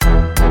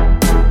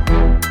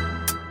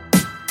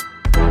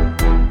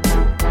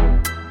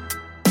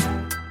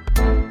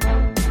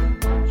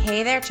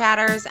there,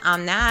 chatters.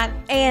 I'm Nat.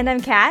 And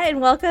I'm Kat,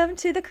 and welcome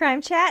to the Crime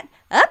Chat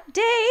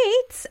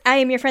Updates. I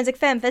am your forensic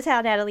femme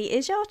fatale, Natalie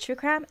is your true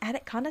crime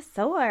addict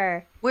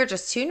connoisseur. We're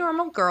just two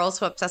normal girls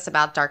who obsess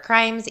about dark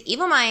crimes,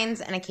 evil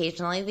minds, and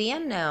occasionally the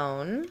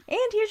unknown.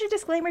 And here's your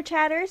disclaimer,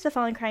 chatters. The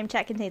following Crime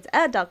Chat contains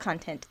adult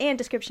content and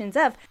descriptions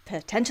of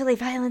potentially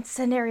violent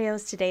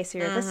scenarios today, so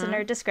your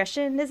listener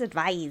discretion is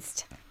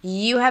advised.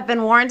 You have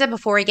been warned.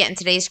 Before we get in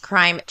today's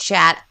Crime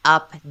Chat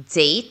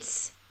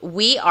Updates,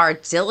 we are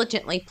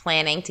diligently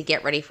planning to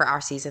get ready for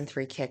our Season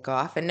 3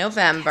 kickoff in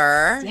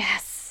November.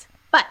 Yes.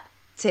 But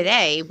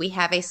today, we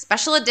have a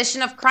special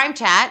edition of Crime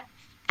Chat,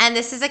 and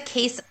this is a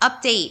case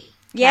update.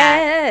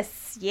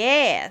 Yes.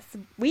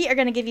 We are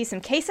going to give you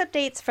some case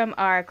updates from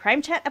our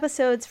Crime Chat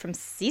episodes from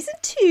Season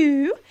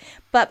 2.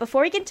 But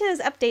before we get into those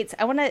updates,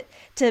 I wanted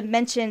to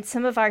mention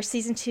some of our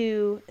Season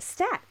 2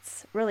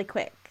 stats really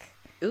quick.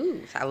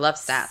 Ooh, I love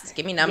stats.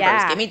 Give me numbers.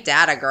 Yeah. Give me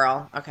data,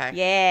 girl. Okay.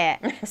 Yeah.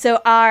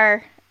 So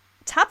our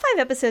top 5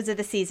 episodes of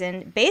the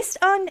season, based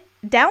on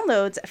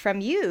downloads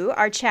from you,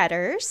 our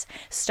chatters,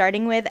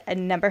 starting with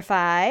number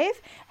 5,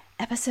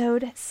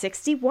 episode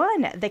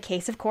 61, The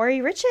Case of Corey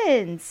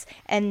Richins.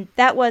 And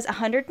that was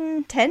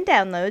 110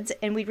 downloads,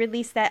 and we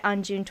released that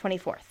on June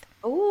 24th.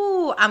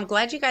 Ooh, I'm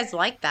glad you guys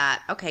like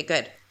that. Okay,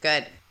 good.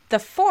 The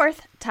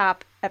 4th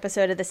top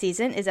episode of the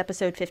season is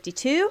episode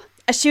 52,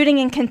 A Shooting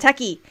in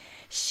Kentucky.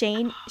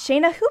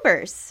 Shayna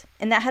Hubers,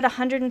 and that had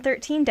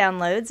 113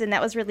 downloads, and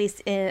that was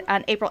released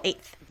on April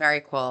 8th.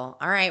 Very cool.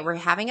 All right, we're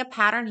having a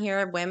pattern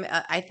here. Women,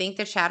 I think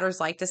the chatters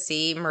like to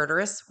see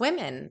murderous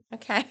women.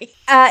 Okay.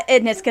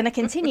 And it's going to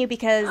continue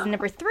because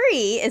number 3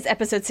 is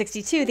episode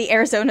 62, The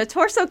Arizona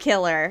Torso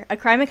Killer, a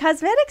crime and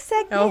cosmetics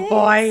segment. Oh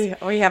boy,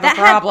 we have a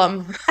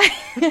problem.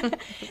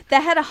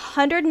 That had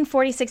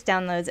 146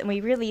 downloads, and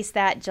we released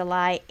that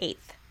July 8th.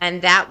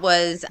 And that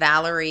was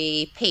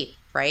Valerie Pape,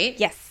 right?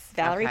 Yes.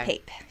 Valerie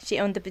Pape. She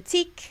owned the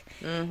boutique,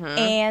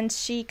 and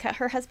she cut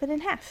her husband in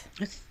half.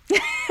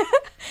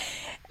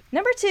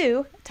 Number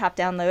 2 top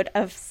download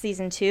of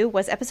season 2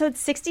 was episode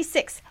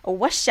 66,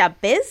 What's Ya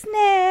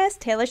Business?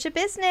 Taylor's Your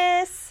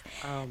Business.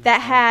 That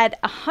had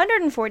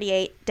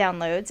 148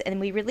 downloads, and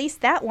we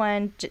released that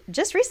one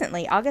just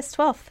recently, August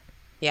 12th.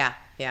 Yeah.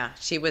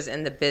 She was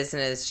in the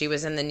business. She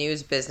was in the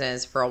news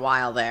business for a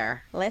while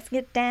there. Let's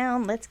get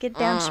down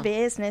to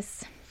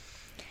business.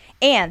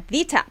 And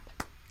the top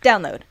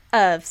download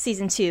of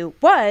season 2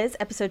 was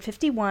episode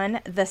 51,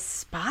 The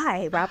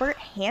Spy, Robert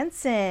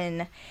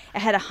Hansen. It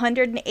had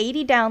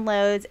 180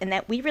 downloads, and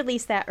that we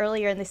released that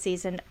earlier in the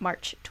season,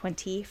 March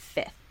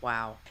 25th.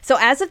 Wow. So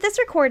as of this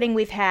recording,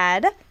 we've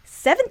had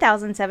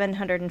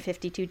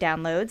 7,752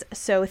 downloads.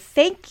 So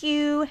thank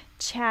you,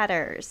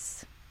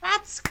 chatters.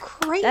 That's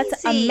crazy.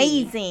 That's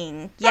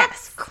amazing.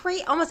 That's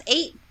crazy. Almost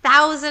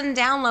 8,000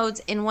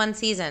 downloads in one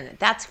season.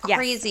 That's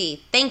crazy. Yes.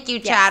 Thank you,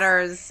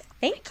 chatters.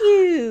 Thank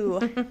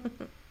you.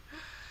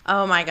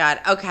 Oh my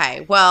God.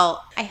 Okay.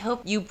 Well, I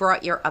hope you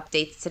brought your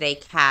updates today,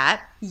 Kat.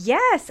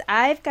 Yes,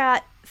 I've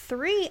got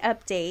 3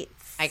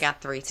 updates. I got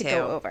 3 too. To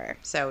go over.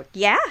 So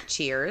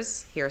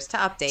cheers. Here's to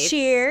updates.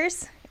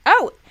 Cheers.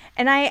 Oh,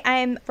 and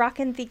I'm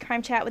rocking the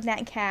Crime Chat with Nat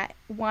and Kat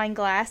wine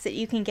glass that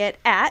you can get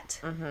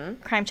at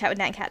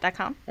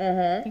crimechatwithnatandkat.com.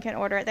 You can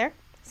order it there.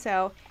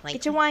 So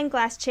get your wine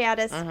glass,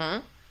 chatters.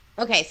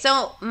 Okay,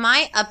 so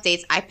my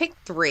updates, I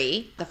picked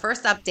 3. The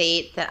first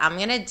update that I'm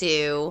going to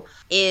do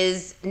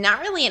is not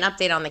really an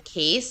update on the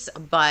case,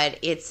 but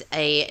it's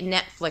a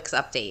Netflix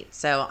update.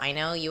 So I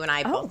know you and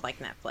I both like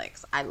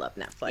Netflix. I love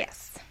Netflix.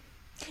 Yes.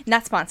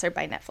 Not sponsored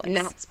by Netflix.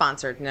 Not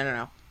sponsored.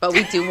 No. But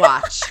we do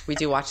watch. We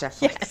do watch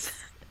Netflix. Yes.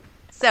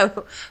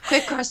 So,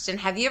 quick question.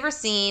 Have you ever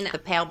seen The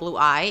Pale Blue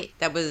Eye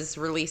that was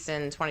released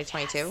in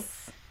 2022?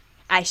 Yes.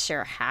 I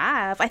sure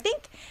have. I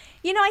think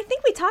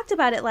we talked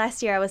about it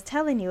last year. I was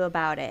telling you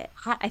about it.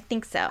 I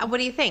think so. What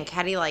do you think?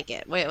 How do you like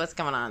it? Wait, what's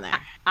going on there?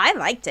 I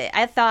liked it.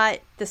 I thought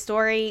the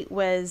story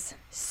was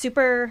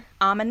super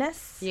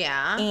ominous.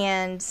 Yeah.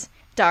 And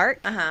dark.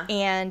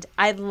 And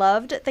I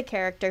loved the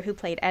character who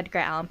played Edgar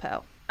Allan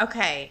Poe.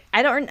 Okay.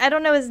 I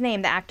don't know his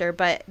name, the actor,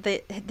 but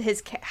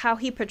how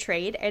he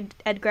portrayed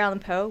Edgar Allan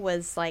Poe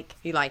was like...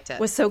 You liked it?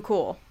 Was so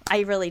cool. I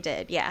really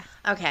did, yeah.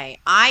 Okay.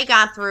 I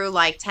got through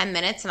like 10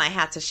 minutes and I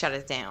had to shut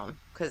it down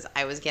because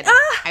I was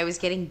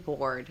getting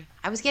bored.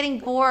 I'm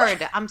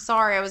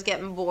sorry. I was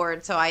getting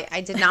bored. So I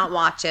did not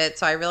watch it.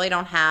 So I really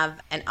don't have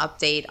an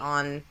update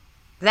on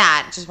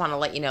that. Just want to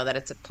let you know that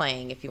it's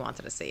playing if you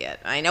wanted to see it.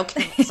 I know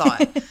Kat saw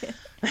it.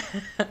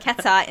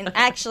 Kat saw it. And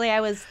actually I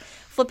was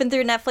flipping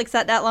through Netflix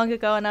not that long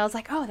ago, and I was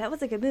like, oh, that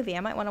was a good movie. I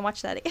might want to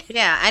watch that again.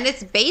 Yeah, and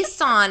it's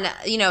based on,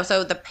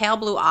 so The Pale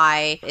Blue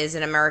Eye is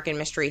an American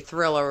mystery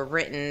thriller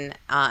written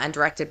and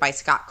directed by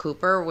Scott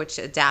Cooper, which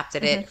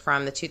adapted it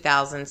from the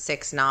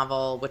 2006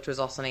 novel, which was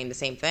also named the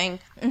same thing.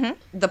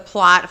 The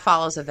plot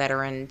follows a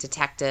veteran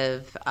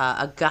detective,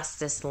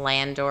 Augustus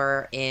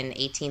Landor, in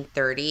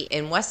 1830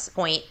 in West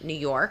Point, New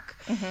York.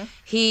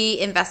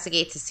 He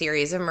investigates a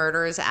series of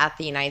murders at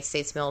the United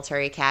States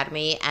Military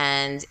Academy,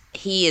 and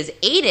he is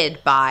aided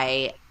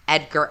by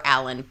Edgar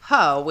Allan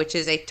Poe, which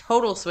is a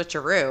total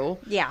switcheroo.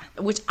 Yeah.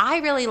 Which I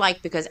really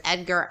like because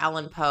Edgar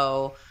Allan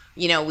Poe,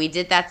 you know, we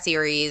did that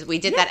series, we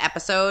did that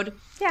episode.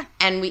 Yeah.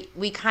 And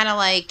we kind of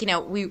like, you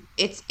know,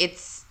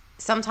 it's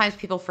sometimes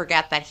people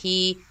forget that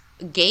he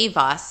gave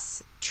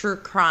us true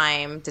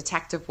crime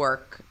detective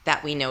work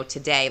that we know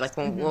today. Like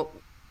when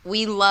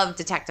we love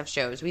detective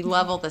shows. We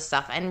love all this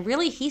stuff. And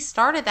really, he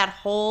started that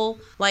whole,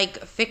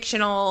 like,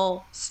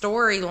 fictional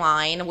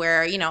storyline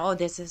where, you know, oh,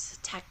 this is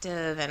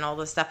detective and all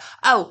this stuff.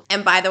 Oh,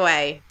 and by the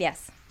way.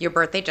 Yes. Your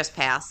birthday just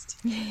passed.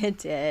 It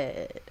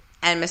did.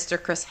 And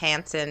Mr. Chris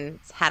Hansen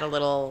had a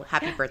little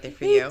happy birthday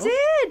for you. He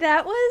did.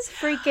 That was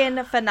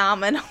freaking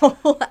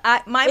phenomenal.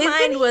 My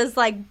mind was,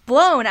 like,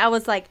 blown. I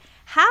was like,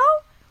 how?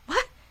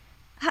 What?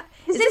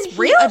 Is this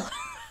real?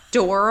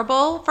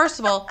 Adorable. First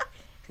of all,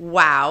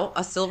 wow,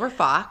 a silver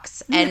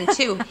fox. And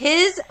two,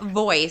 his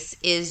voice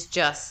is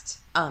just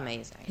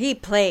amazing. He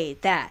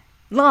played that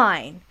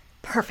line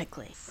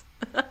perfectly.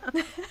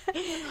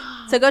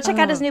 So go check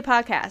out his new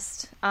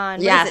podcast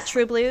on, what is it,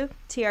 True Blue?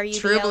 TRUBLU?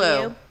 True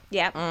Blue.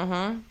 Yeah.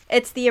 Mm-hmm.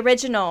 It's the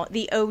original,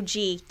 the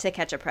OG To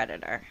Catch a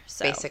Predator.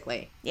 So,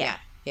 basically. Yeah.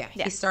 Yeah.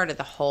 He started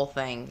the whole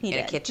thing in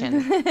did. a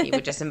kitchen. He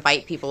would just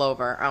invite people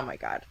over. Oh, my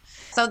God.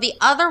 So the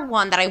other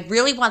one that I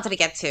really wanted to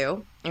get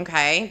to,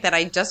 okay, that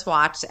I just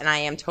watched, and I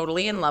am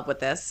totally in love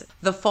with this,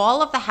 The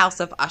Fall of the House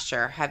of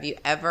Usher. Have you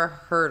ever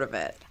heard of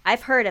it?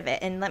 I've heard of it,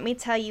 and let me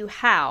tell you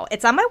how.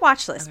 It's on my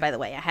watch list, by the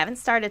way. I haven't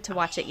started to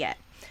watch it yet.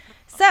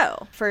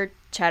 So, for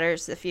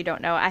chatters, if you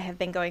don't know, I have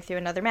been going through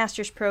another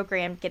master's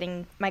program,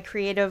 getting my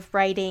creative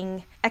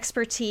writing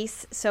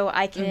expertise so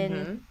I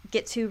can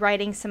get to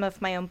writing some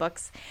of my own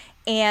books.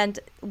 And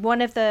one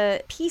of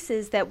the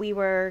pieces that we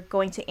were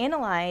going to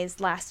analyze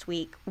last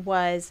week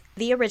was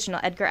the original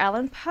Edgar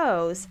Allan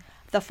Poe's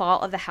The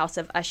Fall of the House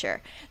of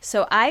Usher.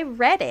 So I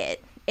read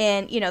it.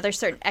 And, you know, there's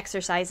certain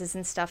exercises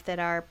and stuff that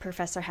our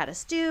professor had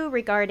us do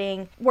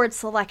regarding word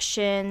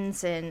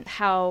selections and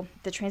how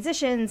the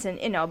transitions and,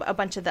 you know, a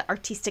bunch of the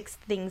artistic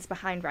things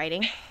behind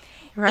writing.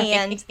 Right.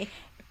 And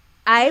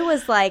I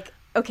was like,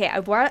 okay, I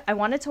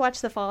wanted to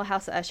watch The Fall of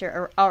House of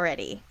Usher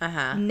already.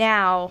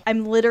 Now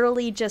I'm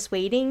literally just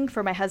waiting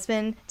for my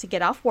husband to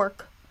get off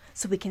work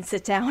so we can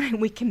sit down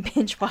and we can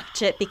binge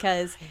watch it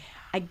because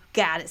I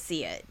gotta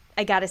see it.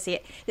 I gotta see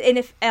it. And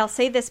if I'll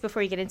say this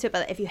before you get into it,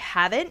 but if you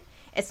haven't,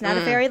 it's not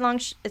a very long.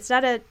 It's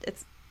not a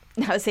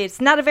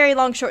very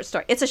long short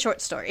story. It's a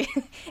short story.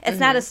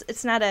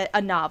 It's not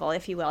a novel,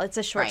 if you will. It's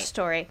a short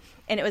story,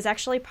 and it was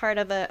actually part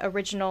of a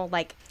original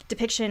like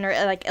depiction or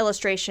like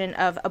illustration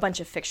of a bunch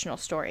of fictional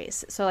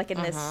stories. So like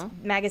in this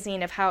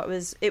magazine of how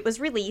it was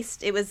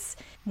released, it was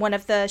one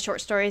of the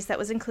short stories that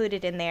was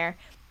included in there.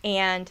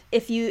 And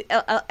if you,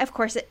 of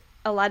course,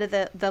 a lot of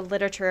the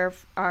literature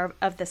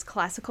of this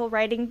classical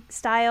writing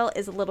style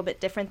is a little bit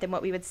different than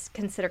what we would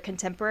consider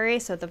contemporary.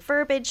 So the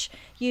verbiage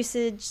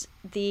usage,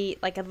 a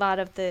lot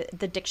of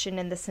the diction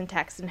and the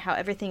syntax and how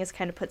everything is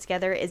kind of put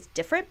together is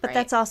different, but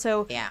that's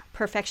also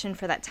perfection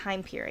for that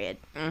time period.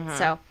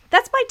 So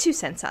that's my 2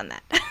 cents on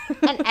that.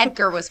 And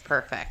Edgar was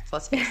perfect.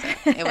 Let's face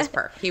it. It was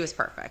perfect. He was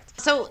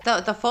perfect. So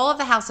the Fall of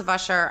the House of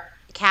Usher,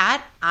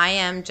 Kat, I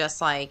am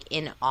just like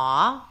in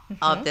awe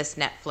of this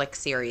Netflix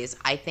series.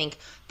 I think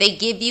they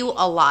give you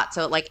a lot.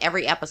 So like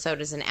every episode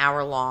is an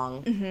hour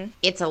long.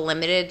 It's a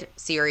limited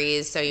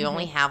series, so you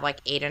only have like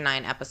 8 or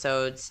 9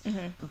 episodes.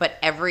 But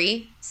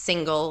every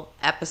single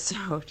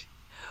episode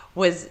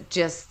was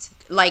just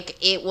like,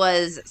 it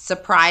was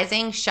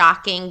surprising,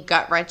 shocking,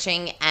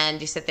 gut-wrenching, and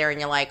you sit there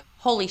and you're like,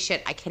 holy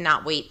shit, I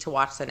cannot wait to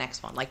watch the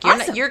next one. Like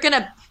you're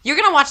gonna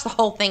watch the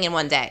whole thing in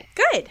one day.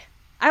 Good.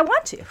 I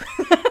want to.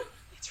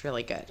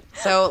 Really good.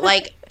 So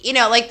like, you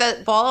know, like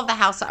the Fall of the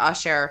House of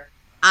Usher,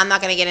 I'm not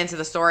going to get into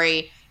the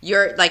story.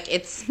 You're like,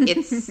 it's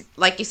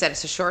like you said,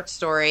 it's a short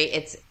story.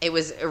 It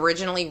was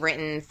originally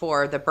written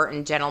for the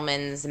Burton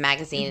Gentleman's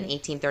magazine in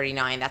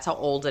 1839. That's how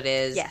old it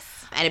is.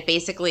 Yes. And it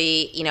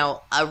basically, you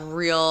know, a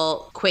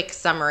real quick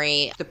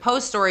summary. The Poe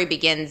story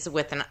begins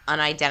with an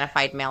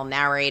unidentified male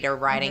narrator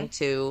writing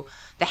to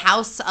the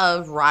house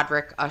of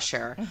Roderick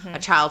Usher, a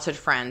childhood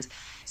friend.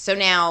 So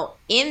now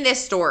in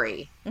this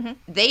story,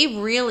 they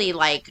really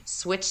like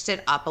switched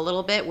it up a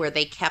little bit where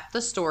they kept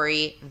the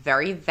story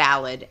very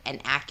valid and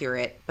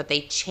accurate, but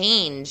they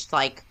changed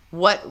like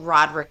what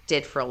Roderick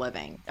did for a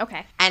living.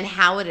 Okay. And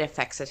how it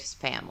affects his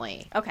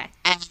family. Okay.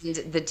 And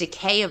the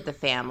decay of the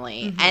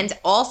family and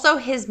also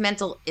his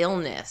mental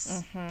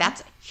illness.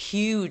 That's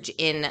huge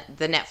in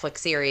the Netflix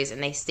series,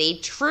 and they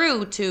stayed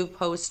true to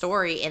Poe's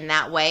story in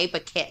that way,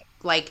 but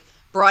like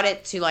brought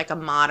it to like a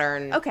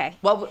modern. Okay.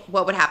 What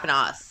would happen to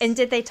us? And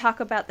did they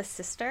talk about the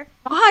sister?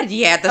 God,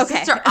 yeah, the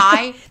sister.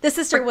 The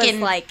sister was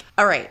like.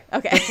 All right.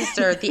 Okay. The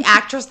sister, the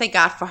actress they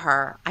got for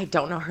her. I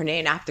don't know her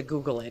name. I have to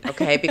Google it.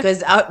 Okay,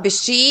 because but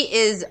she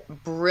is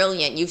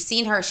brilliant. You've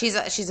seen her.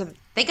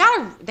 They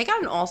got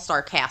an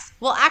all-star cast.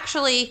 Well,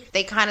 actually,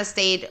 they kind of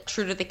stayed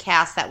true to the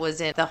cast that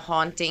was in The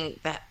Haunting.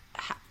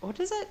 What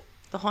is it?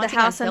 The Haunting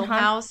on Hill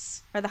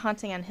House, or The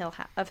Haunting on Hill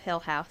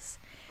House.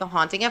 The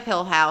Haunting of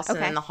Hill House and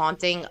Okay. then The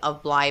Haunting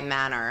of Bly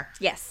Manor.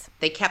 Yes.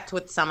 They kept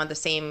with some of the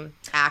same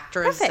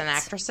actors Perfect. and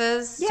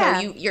actresses.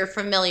 Yeah. So you're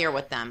familiar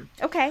with them.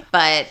 Okay.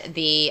 But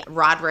the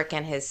Roderick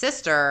and his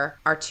sister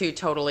are two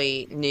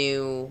totally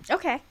new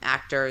Okay.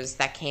 actors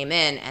that came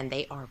in, and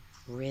they are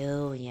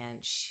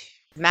brilliant.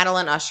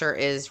 Madeline Usher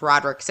is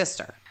Roderick's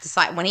sister.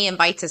 When he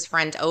invites his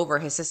friend over,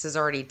 his sister's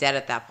already dead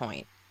at that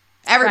point.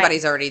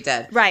 Everybody's already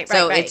dead. Right,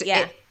 So right, it's,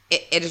 yeah.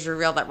 it is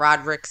revealed that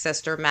Roderick's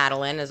sister,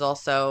 Madeline, is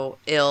also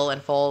ill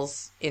and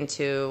falls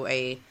into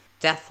a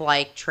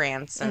death-like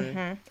trance.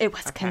 And It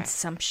was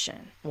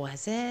consumption.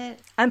 Was it?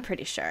 I'm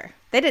pretty sure.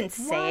 They didn't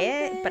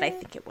say it, but I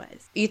think it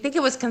was. You think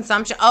it was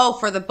consumption? Oh,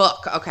 for the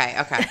book. Okay.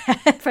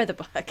 For the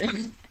book.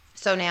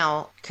 So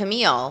now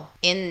Camille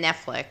in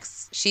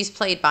Netflix, she's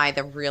played by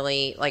the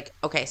really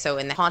so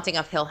in The Haunting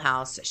of Hill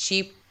House,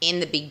 she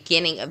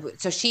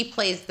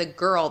plays the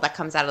girl that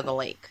comes out of the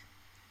lake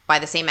by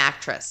the same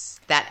actress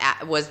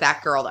that was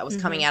that girl that was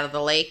coming out of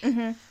the lake.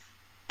 Mm-hmm.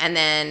 And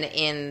then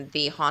in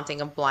The Haunting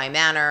of Bly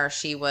Manor,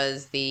 she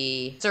was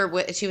the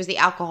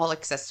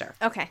alcoholic sister.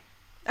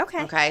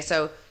 Okay,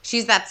 so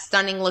she's that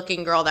stunning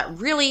looking girl that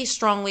really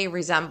strongly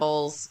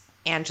resembles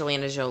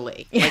Angelina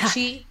Jolie. Yeah. Like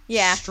she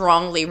Yeah.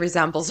 strongly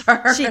resembles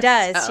her. She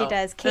does. So, She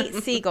does. Kate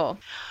Siegel.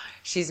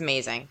 She's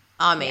amazing.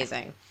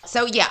 Amazing. Yeah.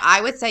 So yeah, I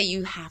would say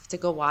you have to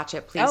go watch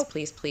it.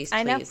 Please, please.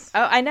 I know.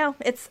 Oh, I know.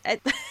 It's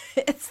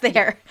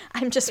there.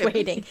 I'm just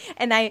waiting.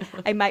 And I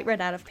might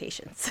run out of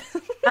patience.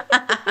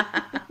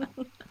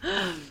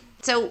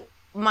 So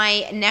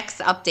my next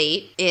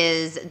update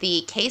is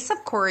the case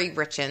of Corey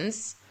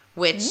Richins,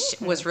 which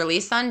was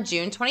released on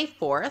June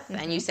 24th.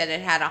 And you said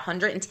it had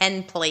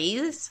 110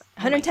 plays.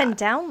 110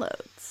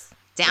 downloads.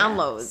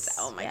 Downloads. Yes.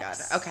 Oh my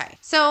Yes. God. Okay.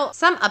 So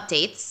some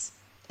updates.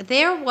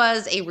 There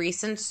was a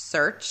recent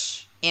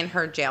search in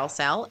her jail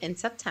cell in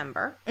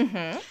September.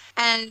 Mm-hmm.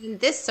 And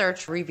this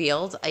search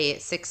revealed a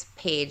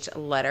 6-page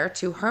letter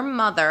to her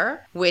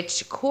mother,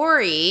 which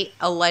Corey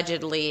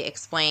allegedly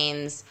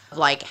explains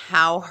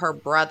how her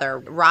brother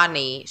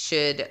Rodney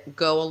should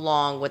go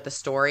along with the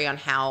story on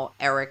how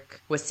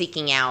Eric was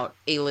seeking out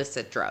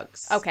illicit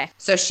drugs. Okay.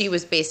 So she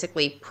was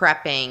basically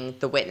prepping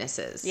the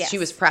witnesses. Yes. She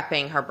was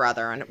prepping her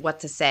brother and what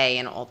to say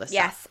and all this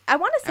Yes. stuff. I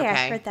want to say I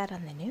Okay. heard that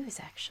on the news,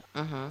 actually.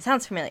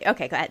 Sounds familiar.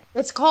 Okay, go ahead.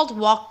 It's called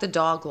Walk the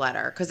Dog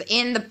letter because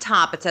in the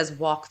top it says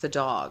walk the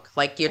dog.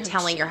 Like you're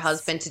telling your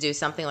husband to do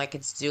something like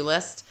its to-do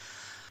list.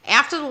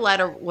 After the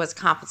letter was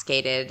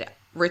confiscated,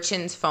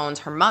 Richins phones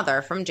her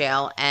mother from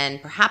jail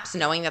and, perhaps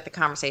knowing that the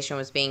conversation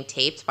was being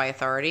taped by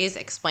authorities,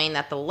 explained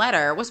that the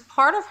letter was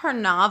part of her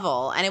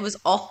novel and it was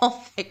all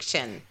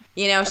fiction.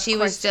 You know, she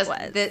was just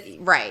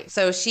right.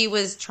 So she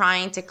was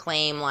trying to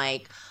claim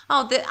I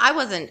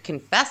wasn't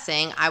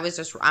confessing.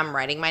 I'm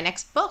writing my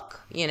next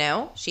book. You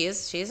know,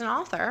 she's an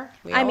author.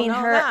 We all know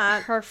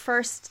that. her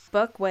first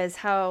book was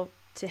How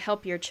to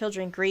Help Your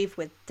Children Grieve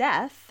with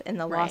Death and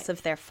the Loss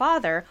of Their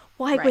Father.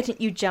 Why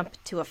wouldn't you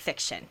jump to a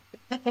fiction?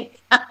 I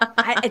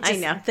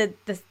know.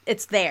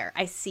 It's there.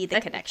 I see the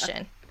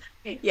connection.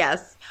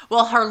 Yes.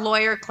 Well, her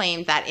lawyer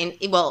claimed that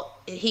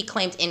he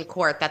claimed in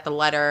court that the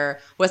letter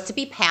was to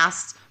be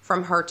passed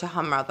from her to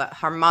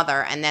her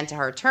mother and then to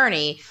her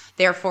attorney.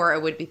 Therefore,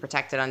 it would be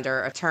protected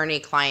under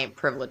attorney-client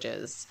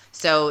privileges.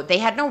 So they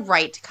had no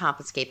right to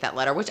confiscate that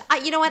letter, which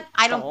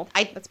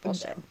That's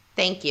bullshit.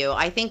 Thank you.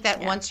 I think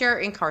that once you're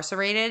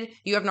incarcerated,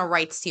 you have no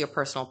rights to your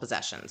personal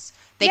possessions.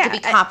 They could be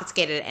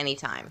confiscated at any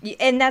time.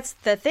 And that's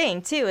the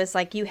thing too, is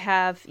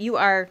you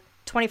are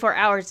 24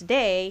 hours a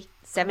day,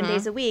 7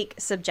 days a week,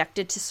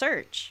 subjected to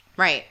search.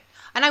 Right.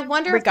 And I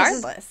wonder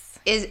regardless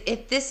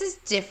if this is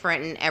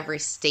different in every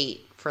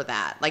state for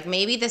that. Like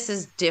maybe this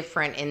is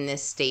different in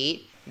this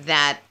state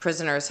that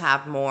prisoners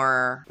have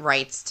more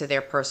rights to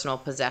their personal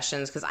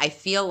possessions, because I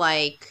feel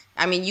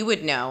you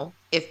would know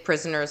if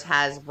prisoners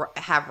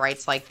have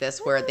rights like this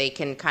where they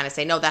can kind of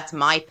say, no, that's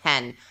my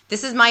pen.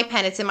 This is my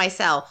pen. It's in my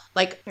cell.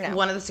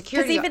 One of the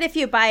security. Because even if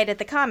you buy it at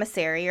the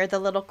commissary or the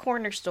little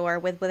corner store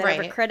with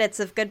whatever credits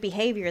of good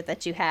behavior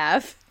that you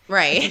have,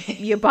 right?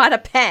 You bought a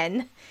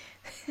pen.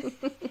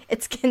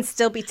 It can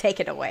still be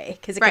taken away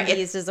because it can be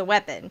used as a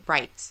weapon.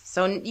 Right.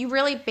 So you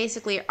really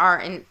basically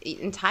are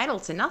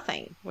entitled to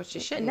nothing, which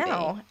you shouldn't be.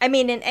 I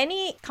mean, in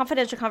any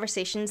confidential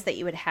conversations that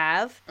you would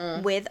have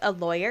with a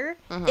lawyer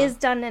is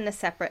done in a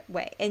separate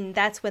way. And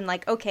that's when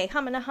okay,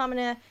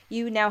 Hamina,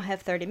 you now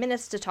have 30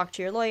 minutes to talk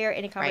to your lawyer.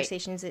 Any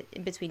conversations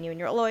in between you and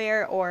your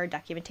lawyer or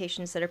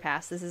documentations that are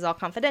passed, this is all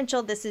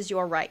confidential. This is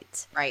your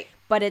right. Right.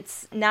 But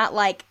it's not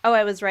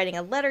I was writing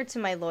a letter to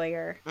my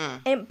lawyer.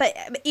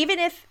 But even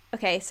if,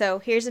 so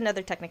here's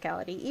another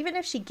technicality. Even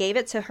if she gave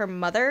it to her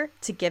mother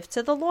to give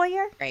to the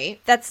lawyer,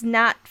 that's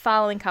not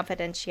following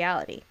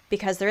confidentiality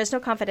because there is no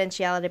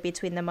confidentiality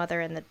between the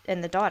mother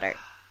and the daughter.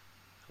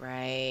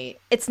 Right.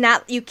 It's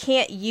not, you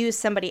can't use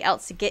somebody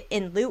else to get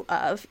in lieu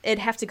of. It'd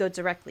have to go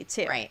directly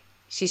to. Right.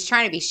 She's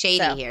trying to be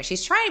shady here.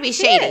 She's trying to be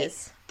shady.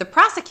 The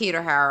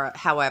prosecutor,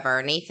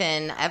 however,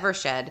 Nathan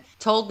Evershed,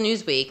 told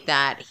Newsweek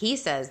that he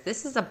says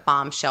this is a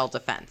bombshell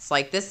defense.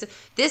 Like this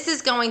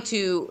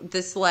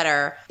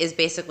letter is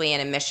basically an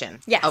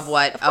admission of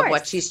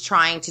what she's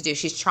trying to do.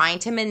 She's trying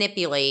to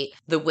manipulate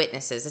the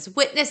witnesses. It's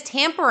witness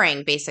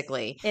tampering,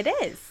 basically. It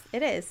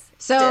is.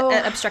 So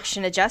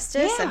obstruction of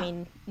justice. Yeah. I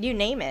mean, you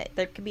name it.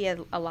 There could be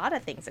a lot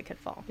of things that could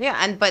fall.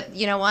 Yeah, but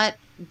you know what?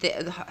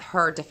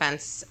 Her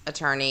defense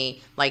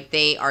attorney, like,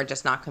 they are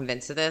just not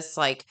convinced of this.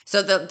 Like,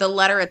 so the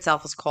letter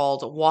itself is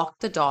called Walk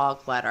the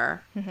Dog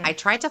letter. Mm-hmm. I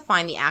tried to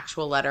find the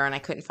actual letter and I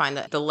couldn't find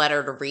the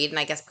letter to read, and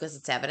I guess because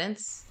it's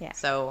evidence. Yeah.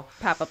 So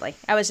probably.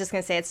 I was just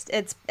gonna say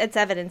it's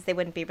evidence. They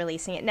wouldn't be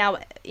releasing it now.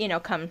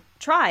 Come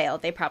trial,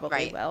 they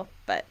probably will.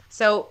 But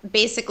so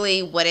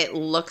basically, what it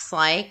looks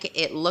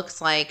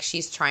like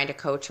she's trying to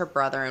coach her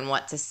brother in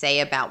what to say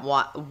about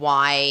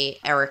why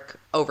Eric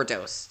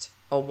overdosed.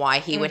 Or why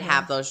he would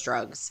have those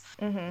drugs.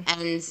 Mm-hmm.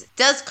 And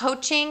does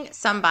coaching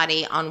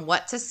somebody on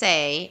what to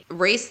say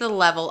raise the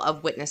level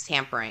of witness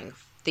tampering?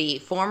 The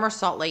former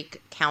Salt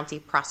Lake County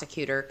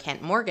prosecutor,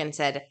 Kent Morgan,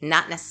 said,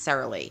 not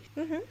necessarily.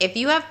 Mm-hmm. If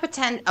you have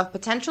a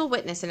potential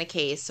witness in a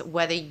case,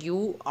 whether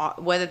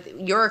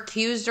you're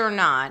accused or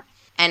not,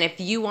 and if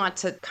you want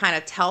to kind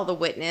of tell the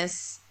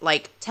witness,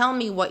 like, tell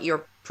me what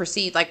your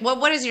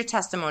what is your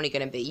testimony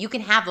going to be? You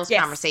can have those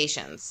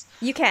conversations.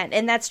 You can,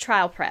 and that's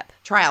trial prep.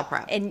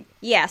 And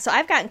yeah, so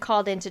I've gotten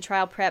called into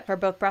trial prep for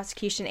both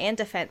prosecution and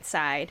defense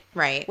side.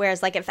 Right.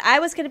 Whereas, like, if I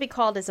was going to be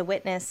called as a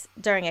witness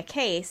during a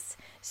case,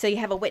 so you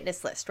have a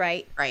witness list,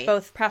 right? Right.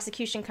 Both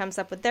prosecution comes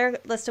up with their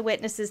list of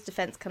witnesses,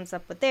 defense comes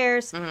up with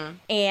theirs,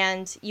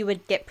 and you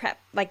would get prepped.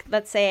 Like,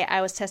 let's say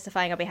I was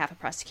testifying on behalf of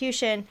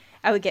prosecution,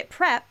 I would get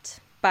prepped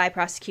by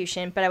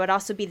prosecution, but I would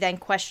also be then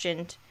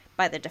questioned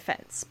by the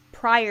defense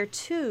prior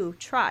to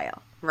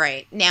trial.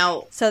 Right.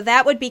 Now, so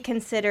that would be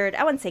considered,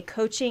 I wouldn't say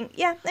coaching.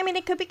 Yeah, I mean,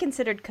 it could be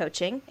considered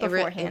coaching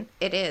beforehand.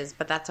 It is,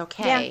 but that's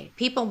okay. Yeah.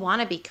 People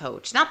want to be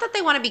coached. Not that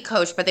they want to be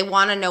coached, but they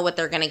want to know what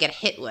they're going to get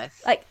hit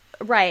with. Like,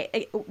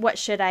 right. What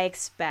should I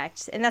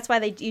expect? And that's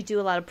why you do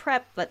a lot of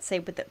prep, let's say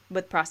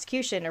with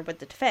prosecution or with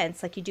the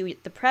defense. Like, you do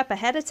the prep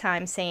ahead of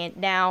time saying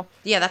now.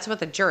 Yeah, that's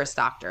with a juris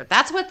doctor.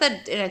 That's with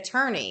an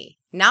attorney.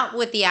 Not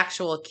with the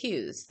actual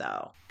accused,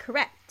 though.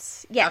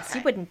 Correct. Yes, okay.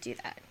 You wouldn't do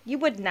that. You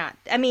would not.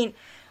 I mean,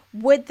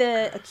 would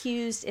the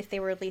accused, if they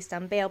were released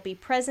on bail, be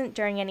present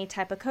during any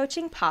type of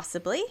coaching?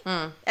 Possibly.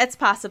 It's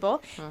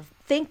possible.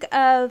 Think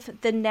of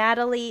the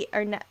Natalia,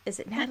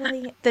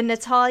 the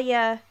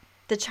Natalia,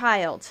 the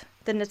child.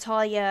 The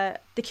Natalia,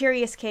 the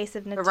Curious Case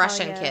of Natalia. The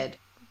Russian kid.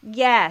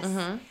 Yes.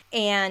 Mm-hmm.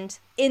 And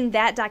in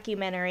that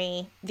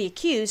documentary, the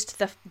accused,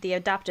 the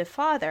adoptive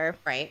father,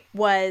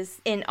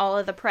 was in all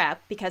of the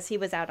prep because he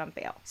was out on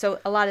bail. So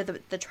a lot of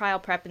the trial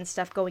prep and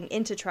stuff going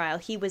into trial,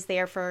 he was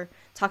there for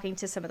talking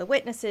to some of the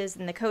witnesses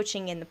and the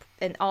coaching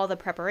and all the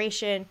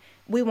preparation.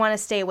 We want to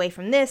stay away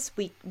from this.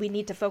 We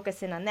need to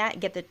focus in on that,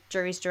 get the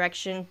jury's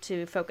direction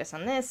to focus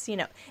on this. You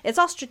know, it's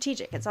all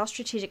strategic. It's all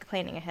strategic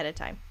planning ahead of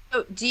time.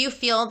 So do you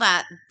feel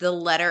that the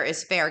letter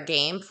is fair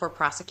game for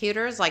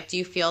prosecutors? Like, do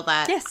you feel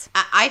that? Yes.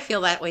 I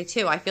feel that way,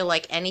 too. I feel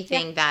like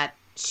anything that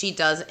she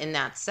does in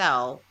that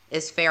cell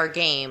is fair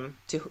game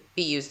to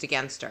be used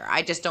against her.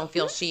 I just don't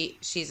feel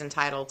she's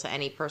entitled to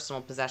any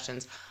personal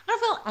possessions. I don't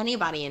feel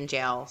anybody in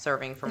jail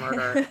serving for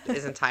murder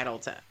is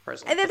entitled to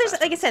personal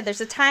possessions. Like I said, there's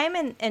a time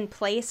and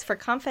place for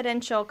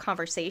confidential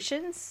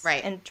conversations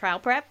and trial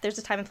prep. There's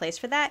a time and place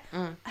for that.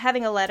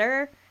 Having a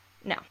letter...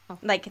 No.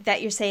 Like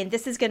that you're saying,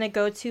 this is going to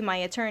go to my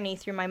attorney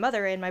through my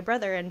mother and my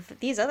brother and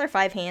these other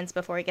 5 hands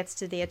before it gets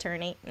to the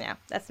attorney. No,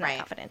 that's not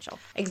confidential.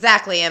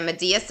 Exactly. And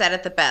Medea said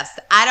it the best.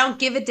 I don't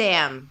give a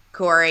damn,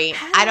 Corey.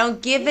 I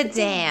don't give a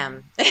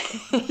damn.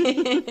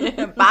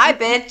 Bye,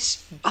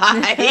 bitch.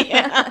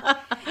 Bye.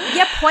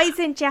 You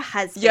poisoned your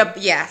husband. Yep.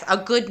 Yes. A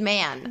good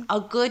man. A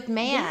good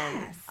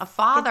man. Yes. A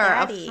father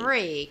of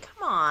 3.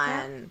 Come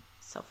on. Yep.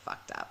 So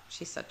fucked up.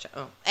 She's such a...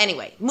 Oh.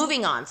 Anyway,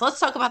 moving on. So let's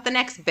talk about the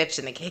next bitch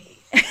in the case.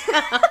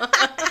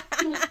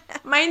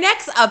 My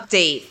next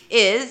update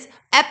is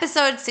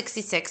episode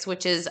 66,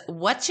 which is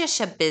What's Your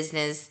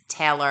Shabusiness,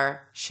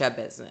 Taylor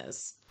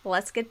Shabusiness.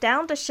 Let's get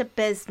down to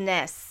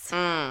shabusiness.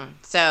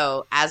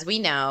 So, as we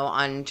know,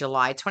 on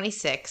July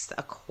 26th,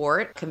 a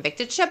court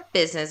convicted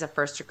Shabusiness of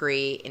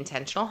first-degree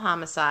intentional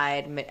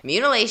homicide,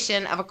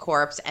 mutilation of a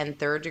corpse, and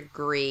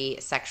third-degree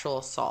sexual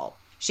assault.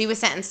 She was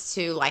sentenced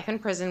to life in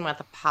prison with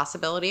a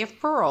possibility of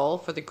parole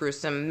for the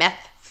gruesome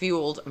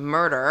meth-fueled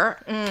murder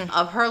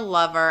of her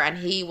lover, and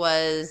he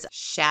was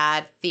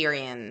Shad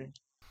Therian.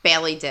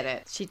 Bailey did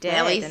it. She did.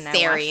 Bailey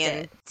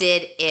Therian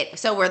did it.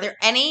 So were there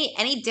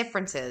any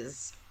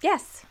differences?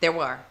 Yes. There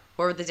were.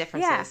 What were the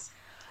differences? Yeah.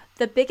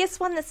 The biggest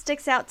one that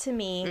sticks out to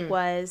me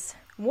was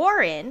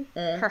Warren,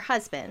 her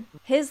husband.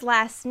 His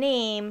last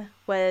name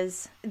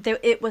was,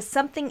 it was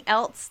something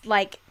else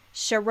like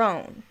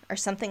Sharon or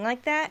something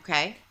like that.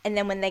 Okay. And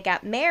then when they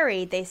got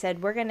married, they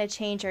said, we're going to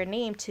change our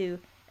name to,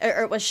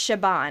 or it was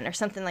Shaban or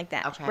something like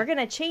that. Okay. We're going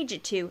to change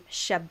it to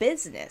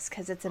Shabusiness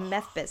because it's a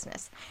meth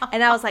business.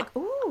 And I was like,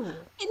 ooh. I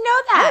didn't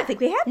know that. I don't think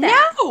we had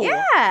that. No.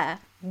 Yeah.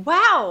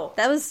 Wow.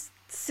 That was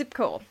super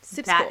cool.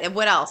 Super cool.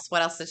 What else?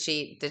 What else did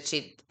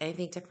she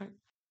anything different?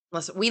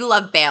 Listen, we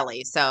love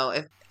Bailey,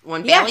 so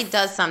when Bailey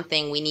does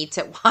something, we need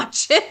to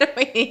watch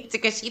it.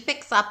 Because she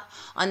picks up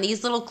on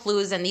these little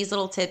clues and these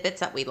little tidbits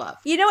that we love.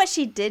 You know what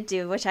she did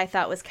do, which I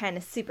thought was kind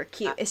of super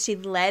cute, is she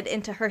led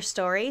into her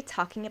story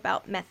talking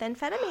about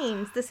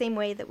methamphetamines the same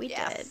way that we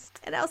did.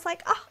 And I was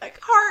like, oh, like,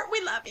 Heart,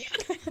 we love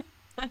you.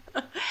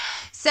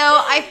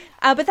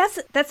 But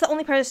that's the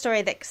only part of the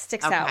story that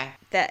sticks out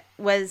that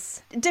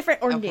was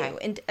different or new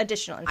and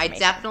additional information. I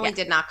definitely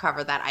did not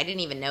cover that. I didn't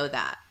even know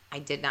that. I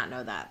did not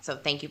know that. So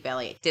thank you,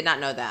 Bailey. Did not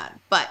know that.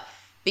 But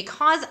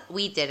because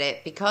we did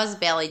it, because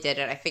Bailey did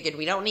it, I figured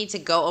we don't need to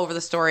go over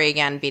the story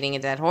again, beating a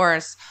dead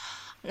horse.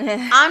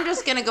 I'm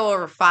just going to go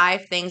over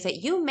 5 things that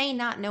you may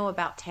not know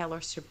about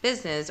Taylor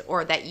Schabusiness,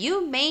 or that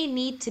you may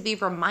need to be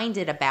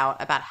reminded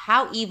about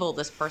how evil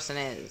this person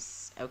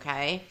is.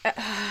 Okay?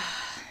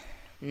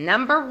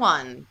 Number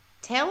 1,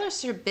 Taylor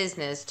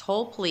Schabusiness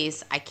told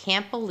police, "I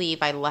can't believe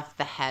I left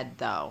the head,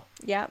 though."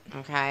 Yep.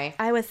 Okay.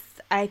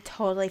 I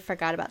totally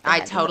forgot about that.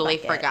 I totally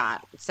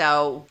forgot.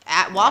 So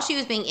while she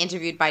was being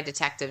interviewed by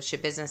detectives,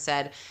 Schabusiness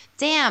said,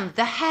 "Damn,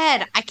 the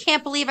head. I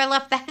can't believe I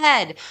left the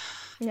head."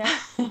 Yeah.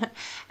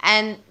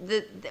 And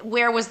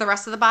where was the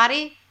rest of the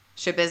body?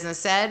 Schabusiness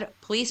said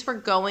police were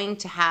going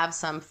to have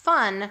some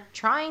fun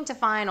trying to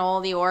find all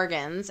the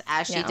organs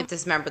as she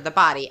dismembered the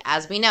body.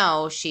 As we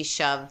know, she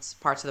shoved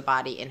parts of the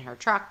body in her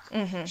truck.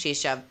 Mm-hmm. She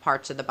shoved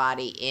parts of the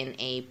body in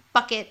a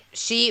bucket.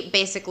 She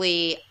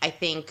basically, I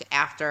think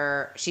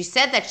she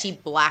said that she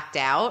blacked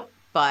out,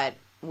 but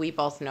we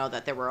both know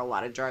that there were a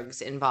lot of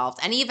drugs involved.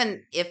 And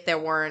even if there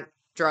weren't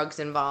drugs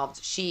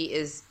involved, she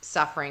is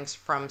suffering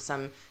from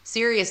some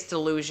serious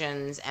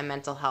delusions and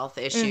mental health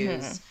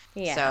issues. Mm-hmm.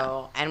 Yeah.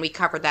 So, and we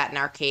covered that in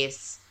our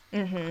case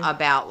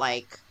about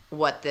like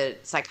what the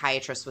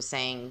psychiatrist was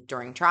saying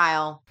during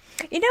trial.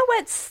 You know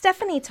what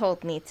Stephanie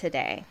told me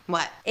today?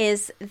 What?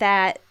 Is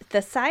that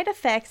the side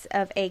effects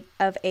of a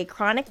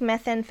chronic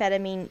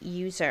methamphetamine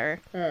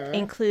user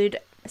include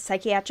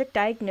psychiatric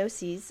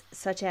diagnoses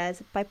such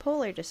as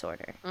bipolar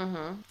disorder.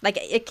 Mm-hmm. Like,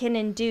 it can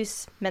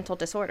induce mental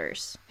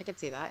disorders. I could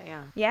see that,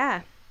 yeah.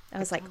 Yeah. I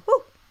was like,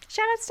 whoo,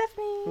 shout out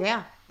Stephanie.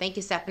 Yeah. Thank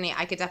you, Stephanie.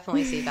 I could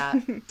definitely see that.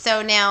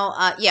 So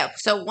now,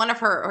 so one of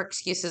her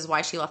excuses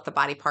why she left the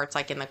body parts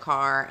like in the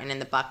car and in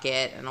the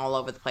bucket and all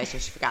over the place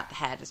and she forgot the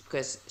head is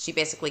because she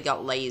basically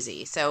got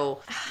lazy.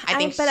 So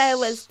I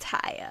was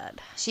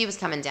tired. She was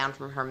coming down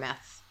from her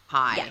meth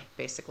high,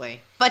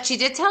 basically. But she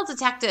did tell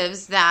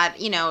detectives that,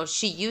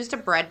 she used a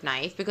bread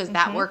knife because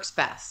that works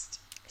best.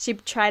 She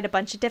tried a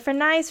bunch of different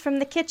knives from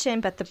the kitchen,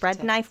 but the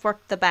bread knife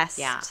worked the best.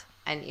 Yeah.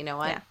 And you know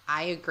what? Yeah.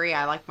 I agree.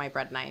 I like my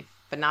bread knife,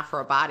 but not for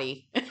a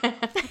body.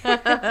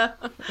 I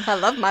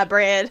love my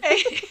bread.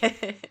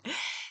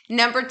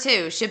 Number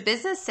 2,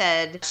 Schabusiness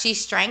said she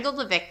strangled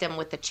the victim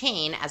with a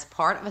chain as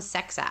part of a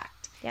sex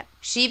act. Yep.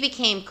 She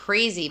became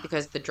crazy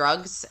because of the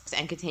drugs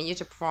and continued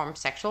to perform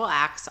sexual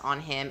acts on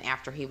him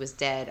after he was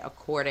dead,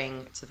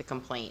 according to the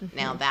complaint. Mm-hmm.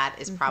 Now, that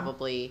is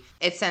probably,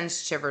 it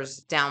sends shivers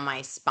down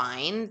my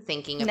spine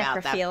thinking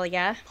about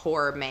that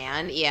poor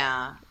man.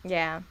 Yeah.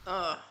 Yeah.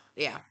 Ugh.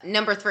 Yeah.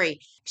 Number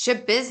 3,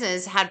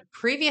 Schabusiness had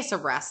previous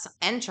arrests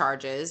and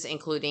charges,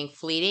 including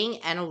fleeing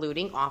and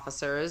eluding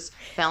officers,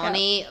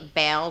 felony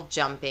bail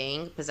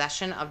jumping,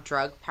 possession of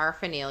drug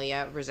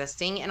paraphernalia,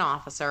 resisting an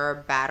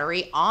officer,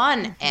 battery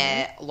on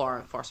a law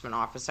enforcement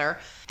officer,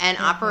 and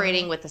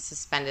operating with a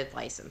suspended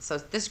license. So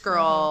this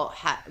girl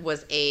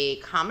was a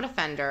common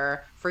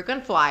offender,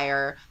 frequent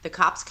flyer. The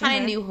cops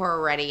kind of knew her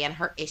already and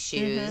her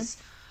issues.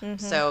 Mm-hmm.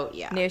 So,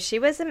 yeah. Knew she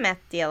was a meth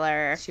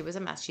dealer. She was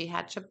a meth. She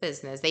had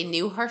Schabusiness. They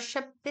knew her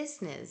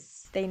Schabusiness.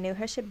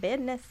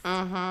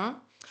 Mm-hmm.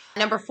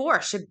 Number 4,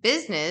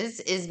 Schabusiness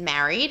is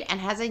married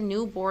and has a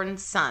newborn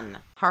son.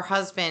 Her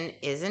husband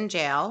is in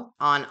jail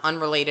on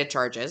unrelated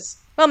charges.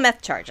 Well,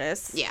 meth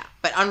charges. Yeah,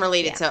 but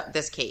unrelated to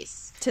this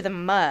case. To the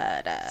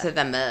murder.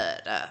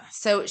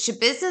 So,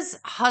 Schabusiness'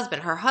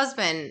 husband, her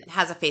husband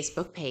has a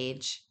Facebook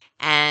page.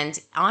 And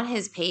on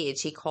his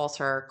page, he calls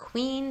her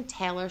Queen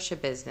Taylor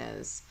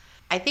Schabusiness.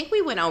 I think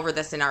we went over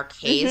this in our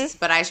case,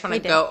 but I just want to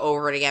go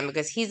over it again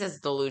because he's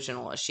as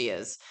delusional as she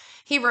is.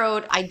 He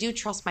wrote, "I do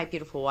trust my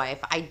beautiful wife.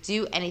 I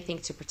do anything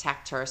to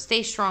protect her.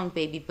 Stay strong,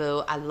 baby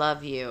boo. I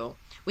love you."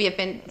 They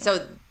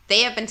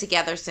have been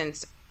together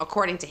since,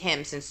 according to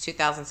him, since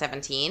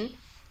 2017.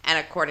 And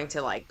according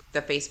to like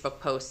the Facebook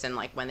posts and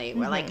like when they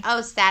were like,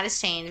 "Oh,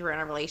 status change, we're in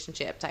a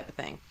relationship," type of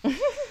thing.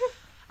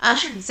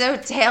 So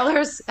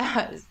Taylor's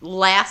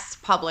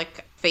last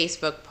public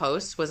Facebook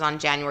post was on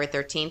January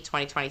 13th,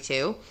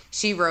 2022.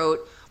 She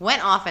wrote,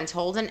 "Went off and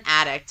told an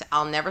addict,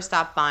 I'll never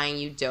stop buying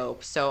you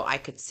dope so I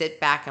could sit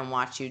back and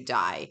watch you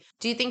die."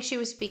 Do you think she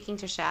was speaking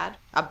to Shad?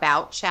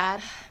 About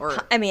Shad? Or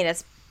I mean,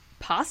 it's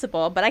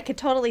possible, but I could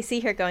totally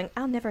see her going,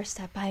 "I'll never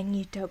stop buying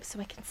you dope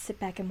so I can sit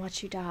back and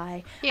watch you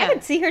die." Yeah. I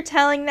could see her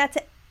telling that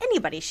to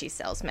anybody she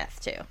sells meth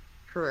to.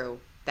 True.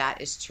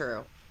 That is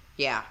true.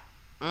 Yeah.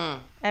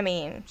 I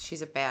mean,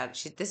 she's a bad.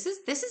 This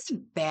is a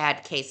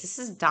bad case. This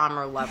is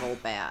Dahmer level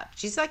bad.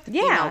 She's like the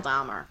female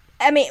Dahmer.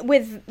 I mean,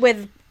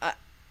 with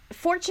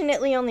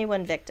fortunately only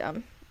one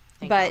victim.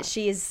 Thank but God.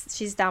 she's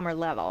Dahmer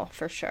level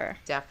for sure.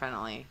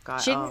 Definitely. God,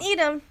 She didn't eat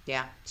him.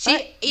 Yeah.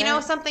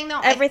 Something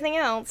though. Everything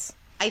else.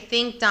 I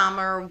think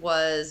Dahmer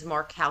was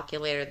more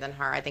calculated than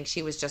her. I think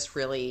she was just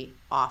really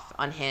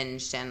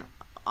unhinged and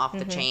off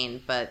the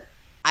chain. But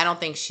I don't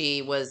think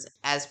she was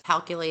as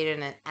calculated,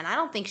 and I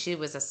don't think she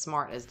was as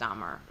smart as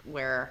Dahmer.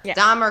 Where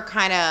Dahmer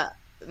kind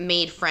of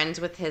made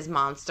friends with his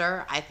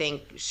monster. I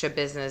think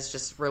Shabusiness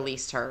just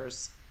released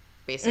hers,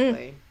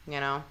 basically. You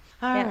know.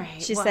 All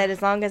right. She said,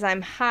 as long as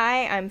I'm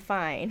high, I'm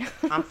fine.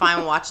 I'm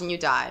fine watching you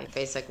die,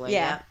 basically.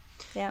 Yeah.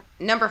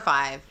 Number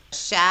 5,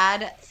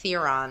 Shad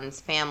Theron's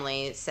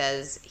family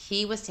says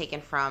he was taken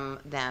from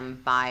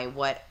them by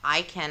what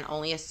I can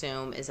only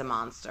assume is a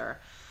monster.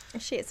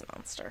 She is a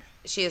monster.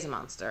 She is a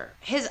monster.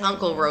 His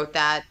uncle wrote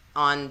that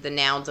on the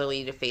now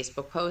deleted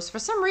Facebook post. For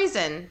some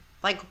reason,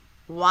 like,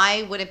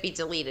 why would it be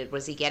deleted?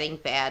 Was he getting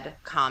bad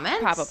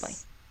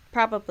comments?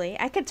 Probably.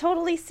 I could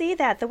totally see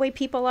that. The way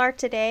people are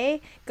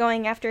today,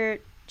 going after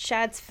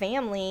Shad's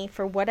family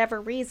for whatever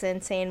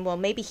reason, saying, well,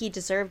 maybe he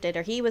deserved it,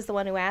 or he was the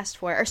one who asked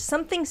for it, or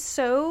something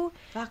so,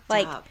 fucked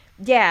like, up.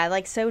 Yeah,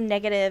 like, so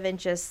negative and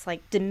just,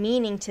 like,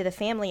 demeaning to the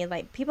family.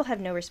 Like, people have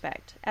no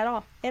respect at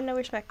all. They have no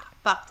respect.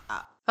 Fucked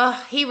up.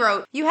 He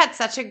wrote, you had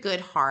such a good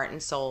heart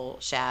and soul,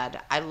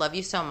 Shad. I love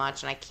you so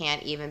much, and I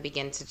can't even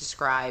begin to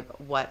describe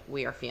what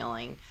we are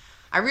feeling.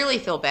 I really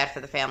feel bad for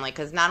the family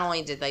because not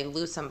only did they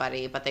lose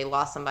somebody, but they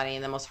lost somebody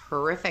in the most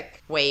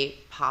horrific way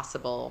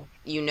possible.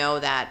 You know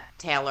that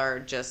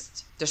Taylor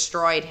just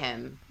destroyed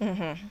him.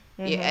 Yeah,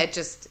 it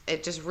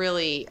just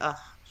really...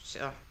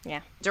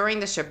 Yeah.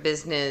 During the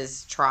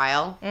Shabusiness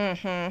trial,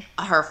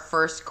 her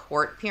first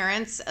court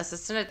appearance,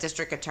 Assistant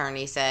District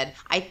Attorney said,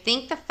 I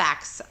think the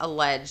facts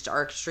alleged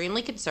are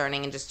extremely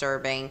concerning and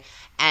disturbing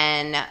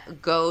and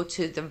go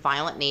to the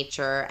violent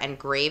nature and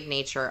grave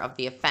nature of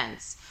the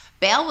offense.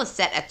 Bail was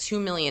set at $2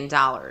 million.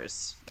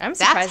 I'm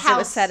surprised it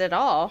was set at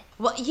all.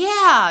 Well,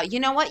 yeah. You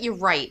know what? You're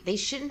right. They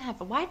shouldn't have.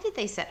 Why did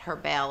they set her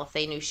bail if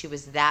they knew she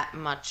was that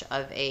much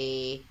of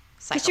a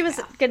psychopath? Because she was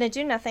going to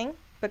do nothing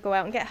but go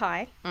out and get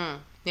high.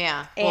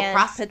 Yeah. And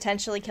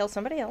potentially kill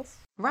somebody else.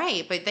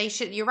 Right. But they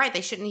should. You're right.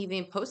 They shouldn't have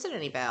even posted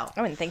any bail.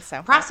 I wouldn't think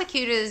so.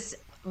 Prosecutors,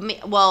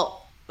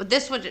 well,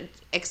 this would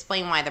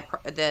explain why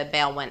the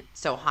bail went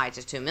so high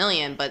to $2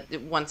 million. But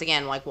once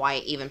again, like, why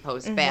even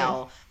post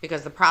bail?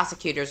 Because the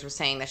prosecutors were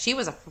saying that she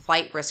was a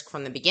flight risk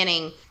from the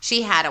beginning.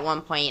 She had at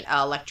one point an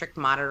electric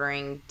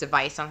monitoring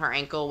device on her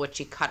ankle, which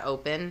she cut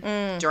open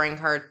during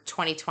her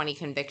 2020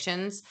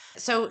 convictions.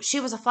 So she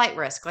was a flight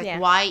risk.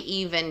 Like, why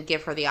even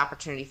give her the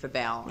opportunity for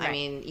bail? Right. I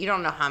mean, you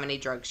don't know how many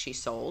drugs she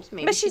sold.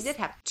 Maybe she did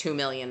have $2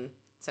 million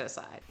set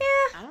aside. Yeah.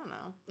 I don't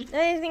know.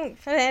 I think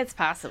it's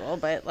possible,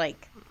 but,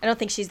 like, I don't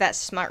think she's that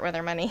smart with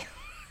her money.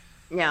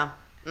 Yeah.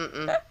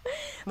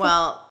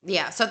 Well,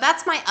 yeah. So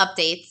that's my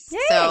updates. Yay.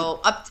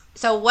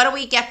 So what do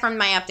we get from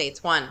my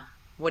updates? 1,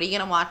 what are you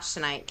going to watch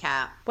tonight,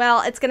 Kat?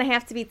 Well, it's going to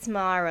have to be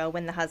tomorrow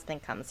when the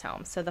husband comes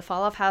home. So The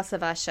Fall of House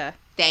of Usher.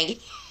 Thank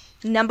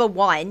you. Number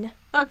 1,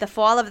 The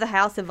Fall of the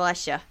House of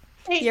Usher.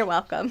 You're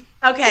welcome.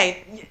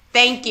 Okay,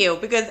 thank you.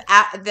 Because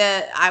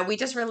we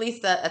just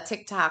released a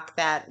TikTok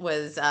that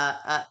was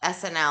a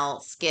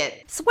SNL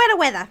skit. Sweater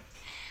weather.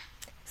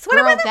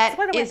 Girl, that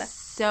is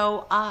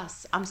so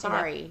us. I'm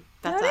sorry.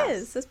 That's us. It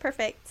is. It's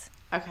perfect.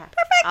 Okay.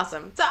 Perfect.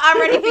 Awesome. So I'm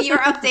ready for your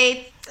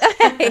updates.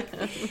 Okay.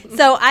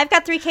 So I've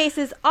got 3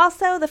 cases.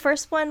 Also, the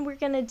first one we're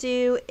going to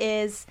do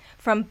is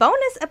from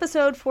bonus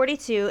episode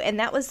 42, and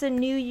that was the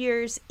New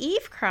Year's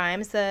Eve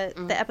crimes, the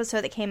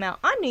episode that came out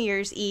on New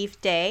Year's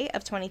Eve day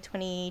of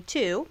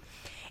 2022.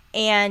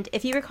 And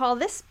if you recall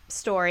this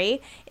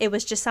story, it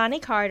was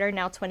Jasani Carter,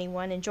 now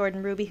 21, and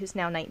Jordan Ruby, who's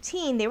now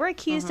 19. They were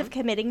accused of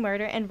committing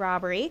murder and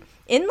robbery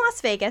in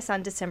Las Vegas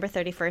on December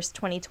 31st,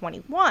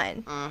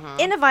 2021,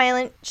 in a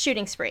violent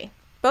shooting spree.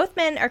 Both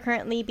men are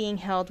currently being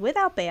held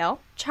without bail.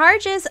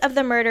 Charges of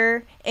the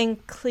murder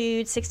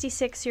include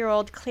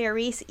 66-year-old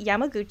Clarice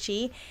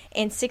Yamaguchi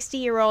and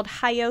 60-year-old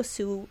Hayo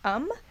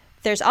Suum.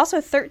 There's also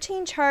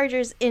 13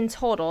 charges in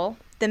total.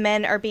 The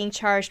men are being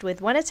charged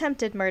with 1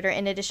 attempted murder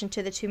in addition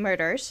to the 2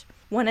 murders,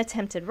 1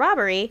 attempted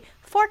robbery,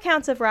 4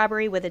 counts of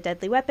robbery with a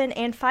deadly weapon,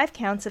 and 5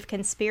 counts of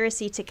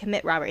conspiracy to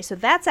commit robbery. So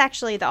that's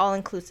actually the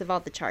all-inclusive of all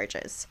the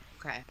charges.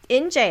 Okay.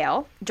 In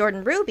jail,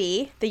 Jordan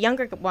Ruby, the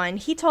younger one,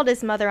 he told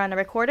his mother on a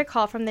recorded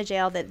call from the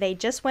jail that they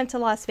just went to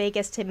Las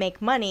Vegas to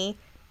make money,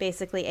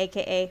 basically,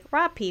 a.k.a.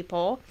 rob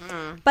people,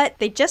 but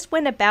they just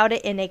went about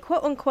it in a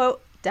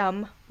quote-unquote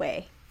dumb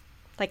way.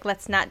 Like,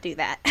 let's not do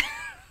that.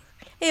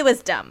 It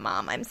was dumb,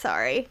 Mom. I'm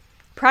sorry.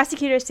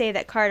 Prosecutors say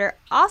that Carter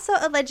also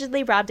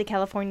allegedly robbed a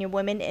California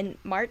woman in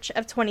March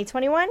of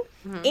 2021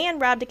 and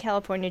robbed a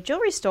California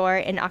jewelry store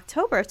in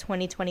October of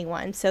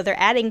 2021. So they're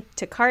adding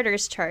to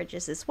Carter's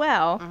charges as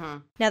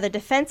well. Now, the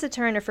defense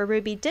attorney for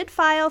Ruby did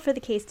file for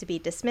the case to be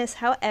dismissed.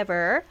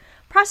 However,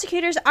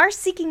 prosecutors are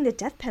seeking the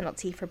death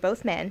penalty for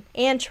both men.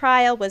 And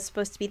trial was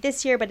supposed to be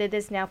this year, but it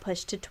is now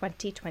pushed to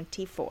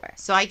 2024.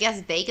 So I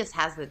guess Vegas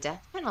has the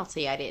death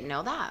penalty. I didn't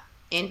know that.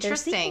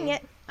 Interesting. They're seeking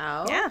it.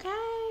 Oh, yeah.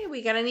 Okay.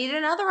 we're going to need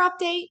another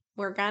update.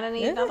 We're going to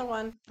need another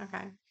one.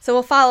 Okay. So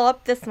we'll follow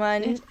up this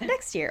one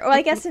next year. Or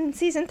I guess in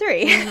season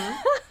 3.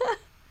 Mm-hmm.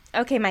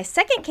 Okay, my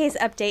second case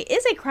update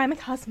is a Crime and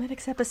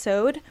Cosmetics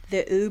episode,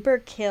 The Uber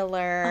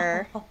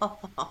Killer.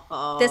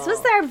 This was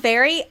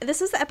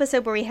the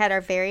episode where we had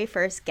our very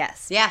first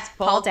guest. Yes,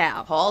 Paul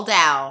Dow. Paul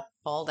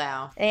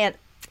Dow. And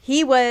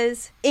he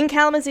was in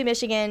Kalamazoo,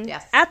 Michigan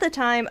yes. at the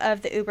time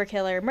of the Uber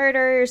Killer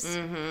murders,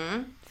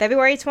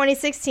 February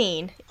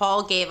 2016.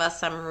 Paul gave us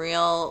some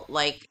real,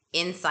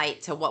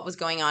 insight to what was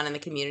going on in the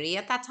community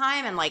at that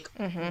time and,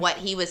 what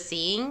he was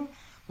seeing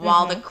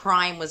while the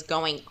crime was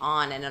going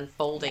on and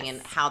unfolding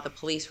and how the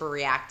police were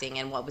reacting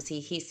and what was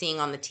he seeing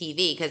on the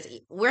TV because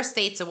we're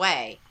states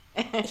away.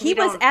 He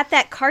was at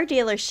that car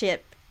dealership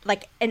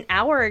an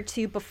hour or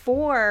two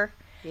before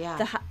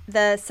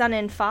the son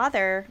and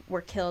father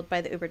were killed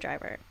by the Uber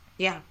driver.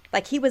 Yeah.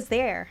 He was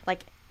there,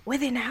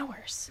 within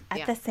hours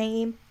at the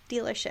same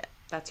dealership.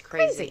 That's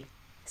crazy.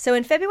 So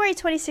in February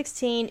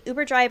 2016,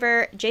 Uber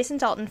driver Jason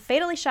Dalton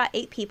fatally shot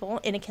 8 people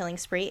in a killing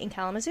spree in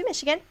Kalamazoo,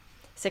 Michigan.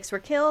 6 were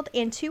killed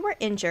and 2 were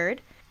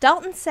injured.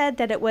 Dalton said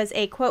that it was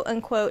a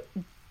quote-unquote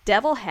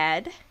devil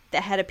head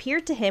that had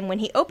appeared to him when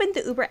he opened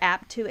the Uber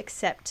app to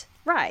accept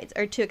rides,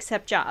 or to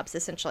accept jobs,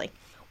 essentially.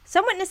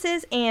 Some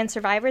witnesses and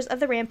survivors of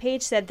the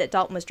rampage said that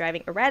Dalton was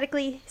driving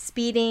erratically,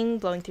 speeding,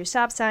 blowing through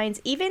stop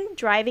signs, even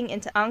driving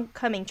into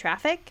oncoming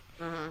traffic,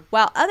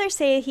 while others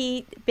say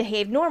he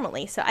behaved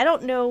normally. So I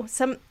don't know,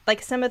 some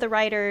of the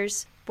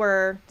writers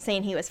were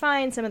saying he was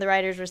fine. Some of the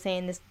writers were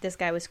saying this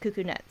guy was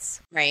cuckoo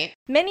nuts. Right.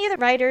 Many of the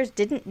writers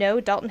didn't know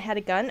Dalton had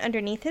a gun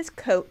underneath his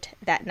coat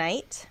that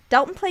night.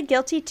 Dalton pled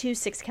guilty to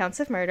 6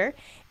 counts of murder,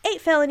 8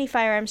 felony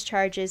firearms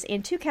charges,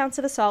 and 2 counts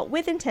of assault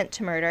with intent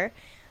to murder.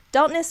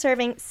 Dalton is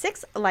serving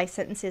 6 life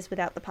sentences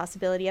without the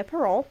possibility of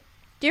parole.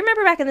 Do you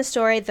remember back in the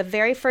story, the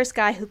very first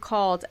guy who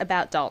called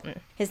about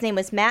Dalton? His name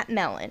was Matt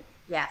Mellon.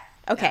 Yeah.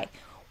 Okay.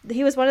 Yeah.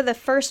 He was one of the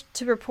first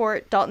to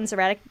report Dalton's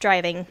erratic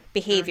driving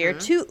behavior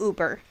to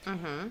Uber.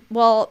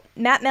 Well,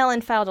 Matt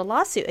Mellon filed a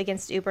lawsuit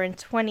against Uber in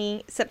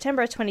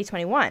September of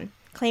 2021,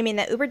 claiming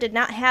that Uber did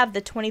not have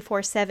the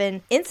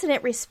 24/7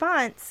 incident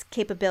response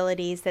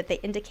capabilities that they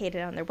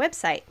indicated on their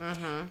website.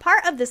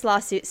 Part of this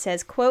lawsuit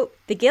says, quote,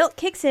 "The guilt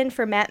kicks in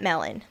for Matt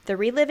Mellon, the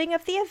reliving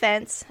of the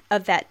events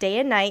of that day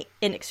and night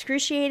in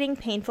excruciating,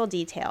 painful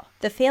detail.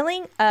 The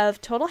feeling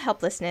of total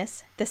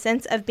helplessness, the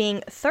sense of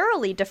being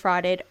thoroughly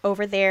defrauded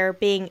over there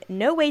being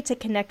no way to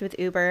connect with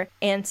Uber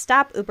and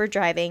stop Uber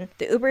driving,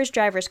 the Uber's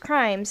driver's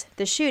crimes,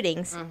 the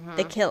shootings,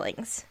 the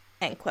killings,"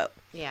 end quote.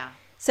 Yeah.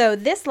 So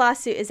this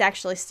lawsuit is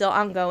actually still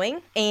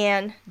ongoing,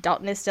 and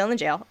Dalton is still in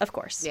jail, of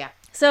course. Yeah.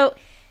 So,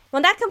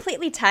 well, not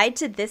completely tied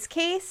to this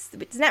case.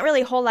 There's not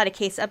really a whole lot of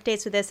case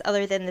updates with this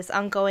other than this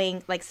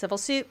ongoing, civil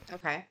suit.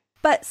 Okay.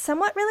 But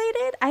somewhat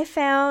related, I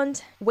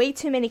found way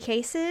too many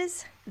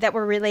cases that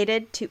were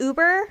related to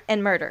Uber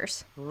and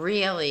murders.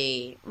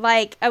 Really?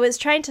 I was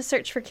trying to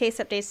search for case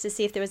updates to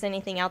see if there was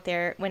anything out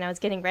there when I was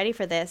getting ready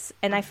for this,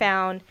 and I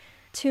found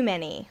too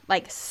many,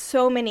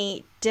 so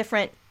many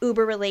different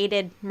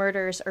Uber-related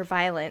murders or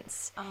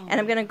violence. And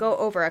I'm going to go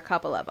over a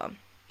couple of them.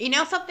 You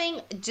know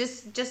something?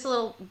 Just a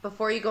little,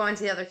 before you go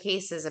into the other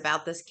cases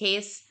about this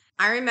case,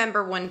 I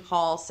remember when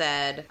Paul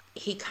said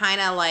he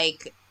kind of,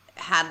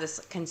 had this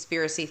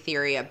conspiracy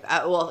theory,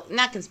 well,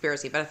 not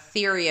conspiracy, but a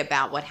theory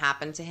about what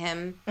happened to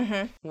him,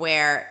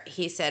 where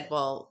he said,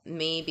 well,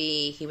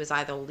 maybe he was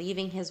either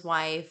leaving his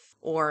wife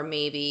or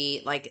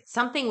maybe,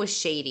 something was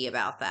shady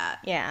about that.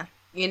 Yeah.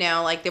 You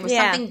know, there was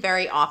something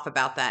very off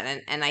about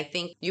that. And I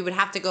think you would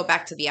have to go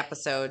back to the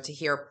episode to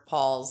hear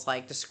Paul's,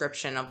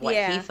 description of what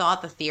he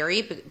thought the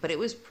theory, but it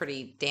was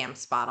pretty damn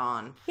spot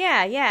on.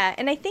 Yeah.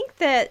 And I think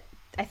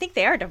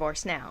they are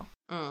divorced now.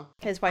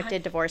 His wife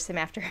did divorce him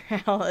after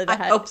all of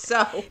that. I hope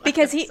so.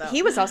 Because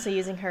he was also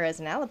using her as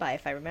an alibi,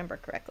 if I remember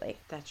correctly.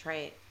 That's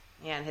right.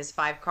 Yeah, and his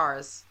 5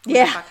 cars. Who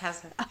the fuck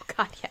has it? Oh,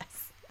 God,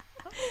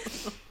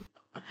 yes.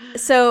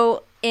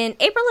 So, in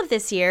April of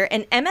this year,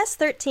 an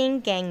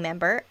MS-13 gang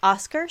member,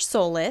 Oscar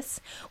Solis,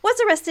 was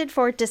arrested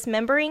for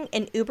dismembering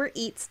an Uber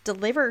Eats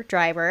delivery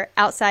driver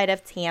outside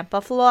of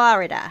Tampa,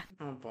 Florida.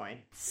 Oh, boy.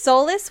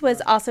 Solis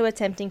was also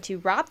attempting to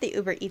rob the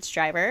Uber Eats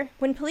driver.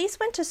 When police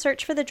went to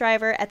search for the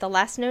driver at the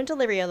last known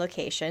delivery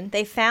location,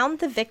 they found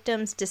the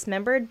victim's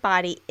dismembered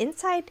body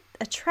inside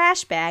a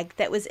trash bag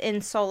that was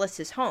in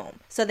Solis's home.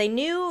 So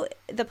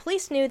the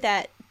police knew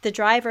that the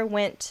driver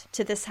went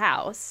to this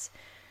house.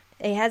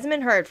 He hasn't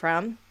been heard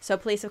from, so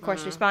police, of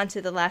course, respond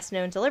to the last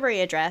known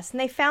delivery address, and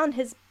they found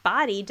his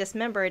body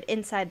dismembered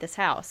inside this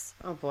house.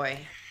 Oh, boy.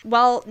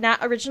 Well, not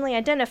originally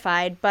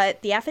identified,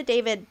 but the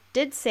affidavit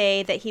did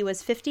say that he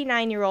was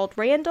 59-year-old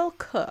Randall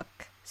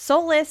Cook.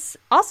 Solis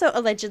also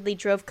allegedly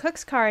drove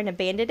Cook's car and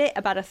abandoned it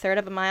about a third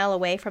of a mile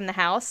away from the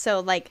house,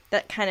 so,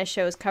 that kind of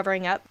shows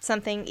covering up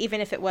something,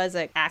 even if it was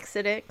an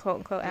accident,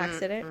 quote-unquote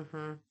accident.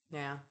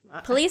 Yeah.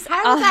 Police.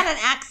 How was that an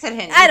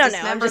accident? I don't know.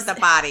 Dismembered the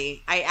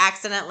body. I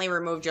accidentally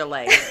removed your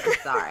leg. I'm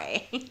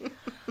sorry.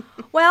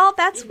 Well,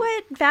 that's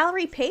what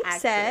Valerie Pape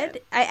said.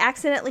 I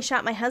accidentally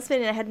shot my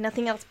husband and I had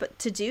nothing else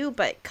to do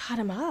but cut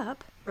him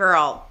up.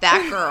 Girl,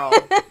 that girl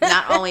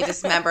not only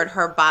dismembered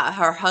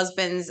her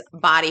husband's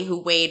body, who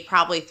weighed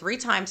probably 3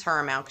 times her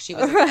amount because she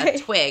was a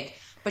twig,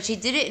 but she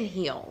did it in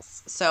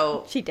heels.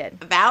 So she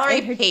did.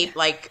 Valerie Pape,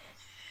 like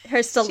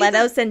her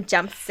stilettos and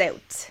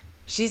jumpsuit.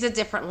 She's a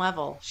different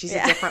level. She's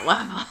a different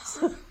level.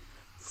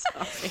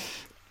 Sorry.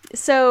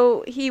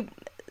 So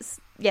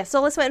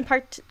Solis went and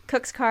parked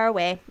Cook's car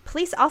away.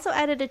 Police also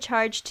added a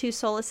charge to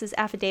Solis's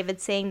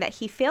affidavit saying that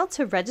he failed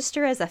to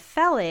register as a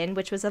felon,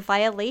 which was a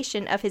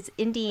violation of his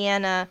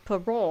Indiana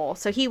parole.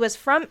 So he was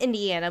from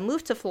Indiana,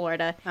 moved to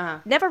Florida,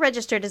 never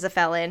registered as a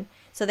felon.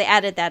 So they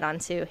added that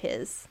onto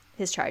his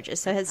charges.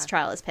 So his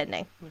trial is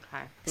pending.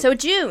 Okay. So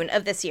June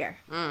of this year,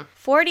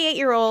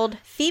 48-year-old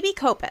Phoebe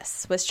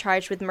Copas was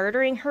charged with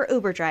murdering her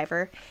Uber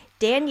driver,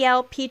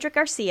 Danielle Pedra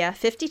Garcia,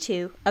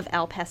 52, of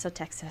El Paso,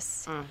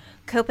 Texas.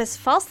 Copas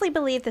falsely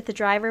believed that the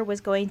driver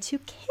was going to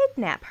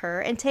kidnap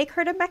her and take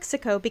her to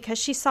Mexico because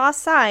she saw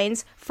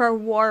signs for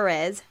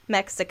Juarez,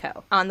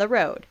 Mexico, on the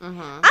road. I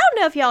don't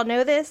know if y'all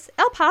know this.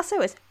 El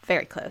Paso is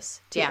very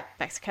close to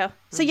Mexico,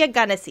 so you're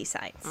gonna see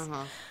signs.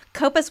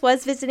 Copas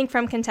was visiting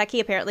from Kentucky.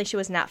 Apparently, she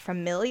was not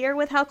familiar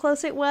with how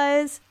close it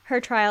was. Her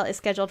trial is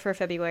scheduled for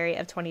February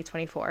of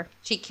 2024.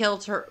 She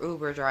killed her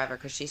Uber driver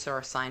because she saw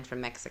a sign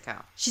from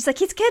Mexico. She's like,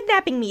 he's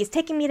kidnapping me. He's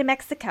taking me to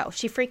Mexico.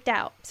 She freaked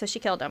out, so she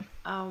killed him.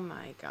 Oh,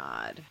 my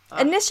God.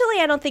 Initially,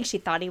 I don't think she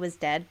thought he was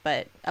dead,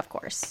 but of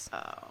course.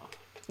 Oh,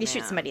 you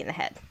shoot somebody in the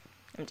head.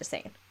 I'm just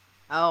saying.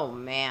 Oh,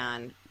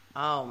 man.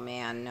 Oh,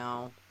 man,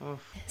 no. Oof.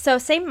 So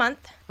same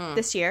month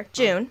this year,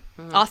 June,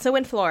 also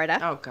in Florida.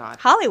 Oh, God.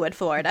 Hollywood,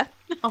 Florida.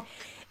 No.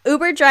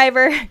 Uber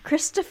driver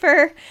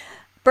Christopher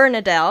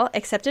Bernadelle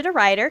accepted a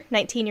rider,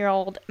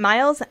 19-year-old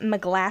Miles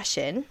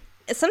McGlashan.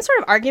 Some sort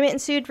of argument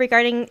ensued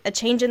regarding a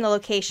change in the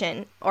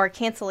location or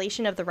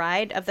cancellation of the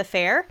ride of the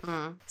fare.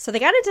 So they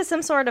got into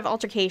some sort of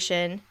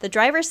altercation. The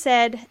driver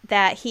said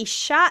that he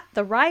shot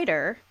the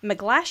rider,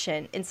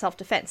 McGlashan, in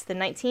self-defense, the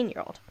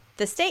 19-year-old.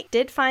 The state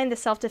did find the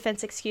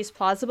self-defense excuse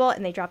plausible,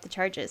 and they dropped the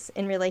charges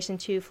in relation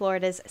to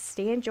Florida's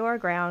Stand Your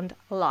Ground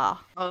law.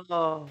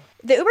 Oh.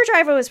 The Uber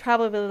driver was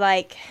probably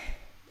like,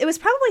 it was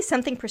probably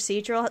something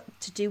procedural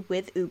to do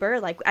with Uber.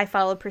 Like, I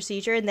followed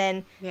procedure, and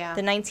then the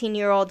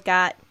 19-year-old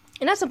got,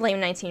 and not to blame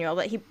 19-year-old,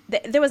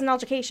 but there was an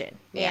altercation.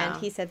 Yeah.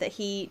 And he said that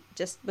he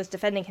just was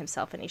defending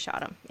himself, and he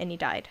shot him, and he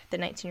died. The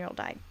 19-year-old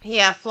died.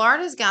 Yeah,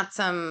 Florida's got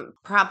some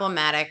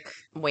problematic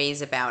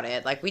ways about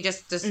it. Like, we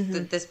just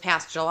this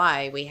past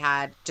July, we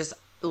had just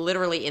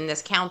literally in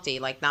this county,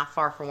 like not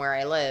far from where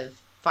I live,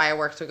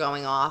 fireworks were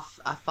going off.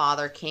 A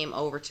father came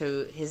over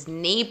to his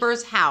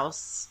neighbor's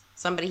house,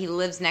 somebody he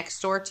lives next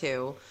door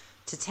to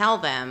tell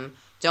them,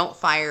 don't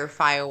fire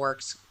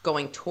fireworks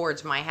going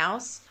towards my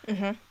house.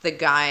 The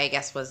guy, I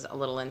guess, was a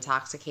little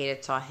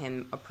intoxicated, saw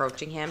him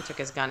approaching him, took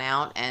his gun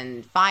out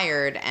and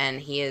fired, and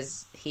he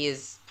is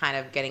kind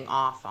of getting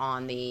off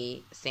on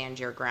the Stand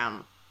Your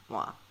Ground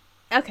law.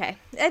 Okay.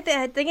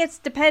 I think it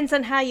depends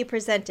on how you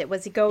present it.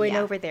 Was he going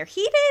over there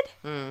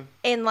heated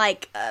and,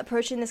 like,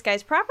 approaching this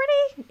guy's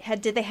property?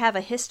 Did they have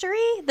a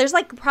history? There's,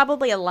 like,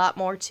 probably a lot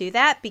more to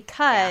that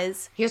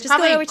because he was just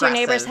going over to your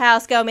neighbor's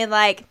house, going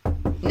like,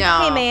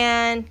 no, hey,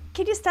 man,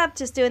 can you stop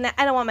just doing that?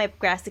 I don't want my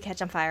grass to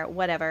catch on fire,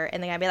 whatever.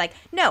 And the guy be like,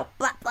 no,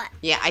 blah, blah.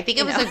 Yeah, I think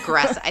it was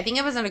aggressive. I think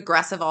it was an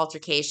aggressive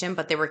altercation,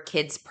 but there were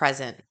kids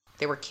present.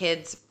 There were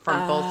kids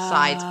from both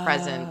sides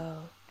present.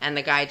 And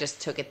the guy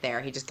just took it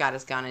there. He just got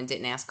his gun and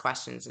didn't ask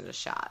questions and just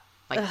shot.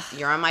 Like,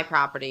 you're on my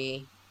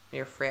property.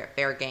 You're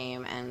fair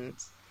game. And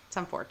it's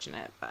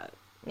unfortunate, but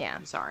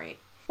I'm sorry.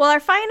 Well, our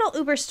final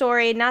Uber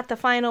story, not the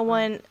final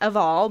one of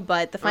all,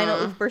 but the final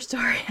Uber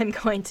story I'm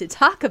going to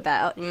talk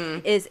about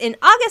is in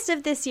August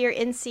of this year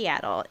in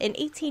Seattle, an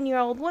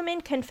 18-year-old woman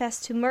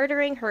confessed to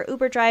murdering her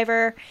Uber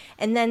driver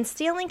and then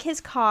stealing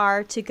his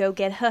car to go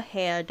get her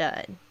hair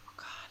done.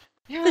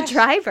 The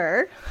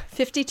driver,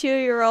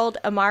 52-year-old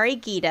Amari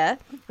Gita,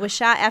 was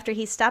shot after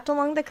he stopped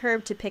along the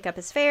curb to pick up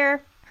his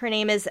fare. Her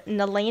name is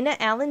Nalena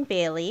Allen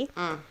Bailey.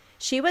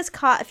 She was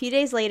caught a few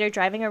days later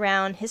driving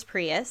around his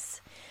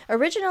Prius.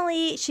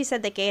 Originally, she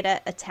said that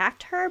Gita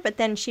attacked her, but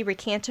then she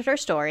recanted her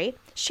story.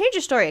 She changed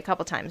her story a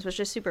couple times, which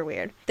was super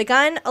weird. The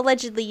gun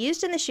allegedly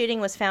used in the shooting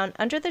was found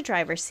under the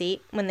driver's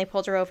seat when they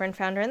pulled her over and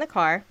found her in the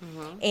car.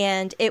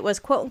 And it was,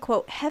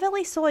 quote-unquote,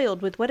 heavily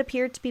soiled with what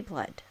appeared to be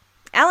blood.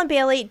 Allen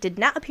Bailey did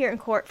not appear in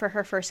court for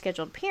her first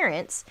scheduled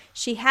appearance.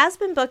 She has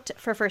been booked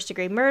for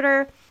first-degree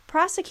murder.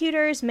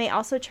 Prosecutors may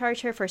also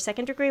charge her for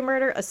second-degree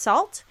murder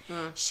assault.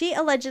 She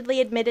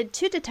allegedly admitted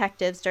to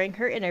detectives during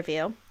her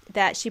interview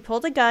that she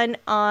pulled a gun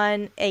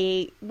on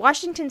a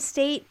Washington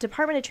State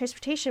Department of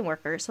Transportation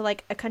worker, so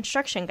like a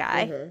construction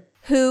guy,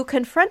 who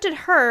confronted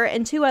her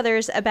and 2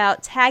 others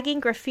about tagging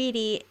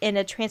graffiti in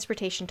a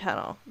transportation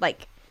tunnel.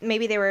 Like,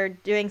 maybe they were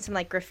doing some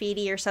like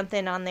graffiti or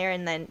something on there,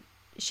 and then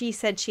she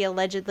said she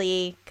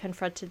allegedly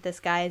confronted this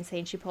guy and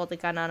saying she pulled a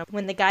gun on him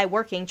when the guy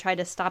working tried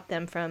to stop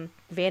them from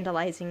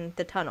vandalizing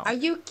the tunnel. Are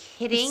you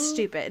kidding? It's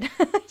stupid.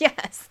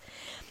 Yes.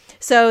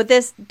 So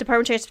this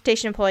Department of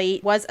Transportation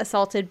employee was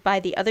assaulted by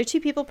the other 2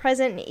 people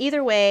present. And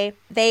either way,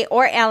 they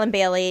or Alan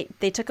Bailey,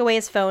 they took away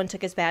his phone,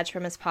 took his badge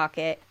from his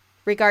pocket.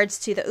 Regards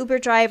to the Uber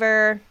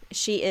driver,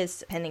 she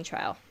is pending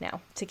trial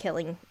now to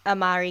killing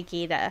Amari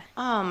Gita.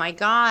 Oh my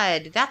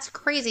God. That's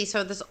crazy.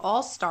 So this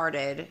all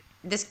started.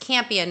 This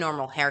can't be a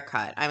normal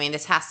haircut. I mean,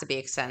 this has to be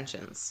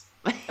extensions.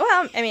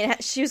 Well, I mean,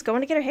 she was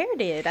going to get her hair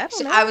did. I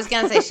don't know. I was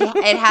going to say,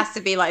 it has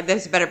to be like,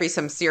 this better be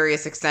some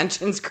serious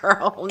extensions,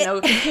 girl. No,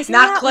 Isn't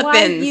not that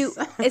clip-ins.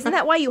 Isn't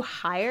that why you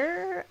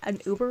hire an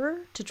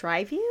Uber to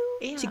drive you?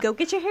 Yeah. To go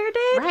get your hair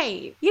did?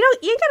 Right. You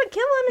ain't got to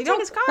kill him and You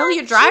take his car. don't kill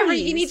your driver.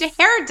 Jeez. You need your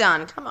hair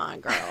done. Come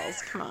on,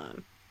 girls. Come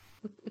on.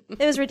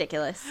 It was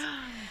ridiculous.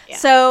 Yeah.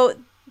 So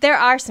there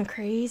are some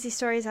crazy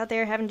stories out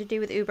there having to do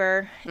with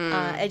Uber.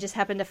 I just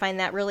happened to find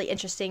that really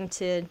interesting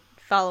to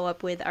follow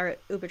up with our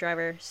Uber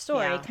driver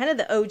story. Yeah. Kind of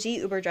the OG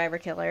Uber driver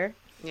killer.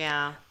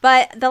 Yeah.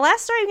 But the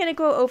last story I'm going to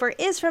go over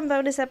is from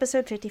bonus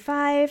episode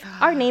 55,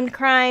 our named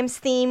crimes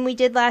theme we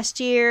did last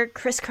year,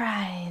 Chris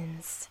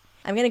Crimes.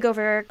 I'm going to go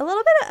over a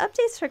little bit of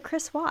updates for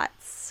Chris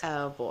Watts.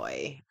 Oh,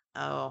 boy.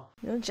 Oh.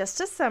 Just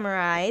to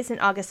summarize, in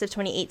August of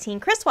 2018,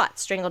 Chris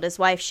Watts strangled his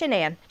wife,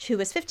 Shanann, who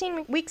was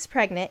 15 weeks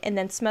pregnant, and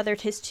then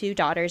smothered his 2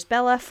 daughters,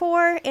 Bella,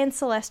 4, and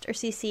Celeste, or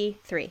Cece,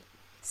 3.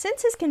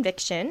 Since his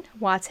conviction,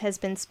 Watts has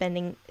been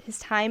spending his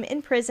time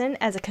in prison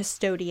as a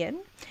custodian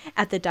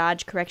at the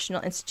Dodge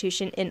Correctional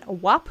Institution in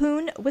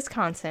Waupun,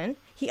 Wisconsin.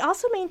 He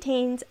also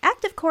maintains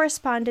active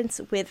correspondence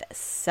with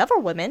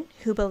several women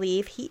who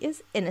believe he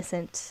is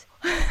innocent.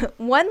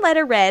 One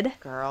letter read,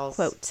 Girls.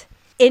 quote,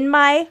 "In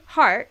my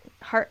heart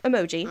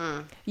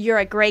emoji, you're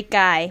a great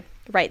guy,"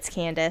 writes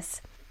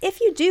Candace.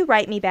 "If you do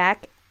write me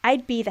back,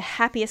 I'd be the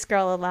happiest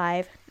girl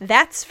alive.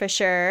 That's for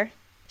sure."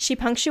 She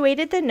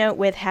punctuated the note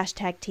with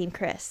hashtag Team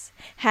Chris,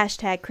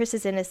 hashtag Chris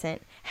is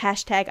innocent,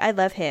 hashtag I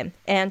love him,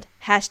 and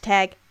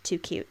hashtag too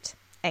cute,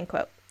 end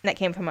quote. And that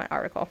came from an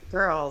article.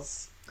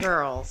 Girls.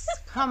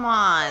 Come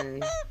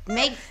on.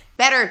 Make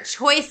better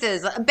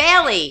choices.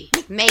 Bailey,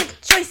 make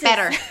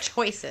better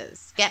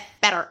choices. Get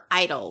better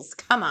idols.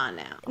 Come on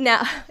now.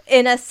 Now,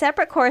 in a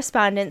separate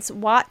correspondence,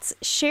 Watts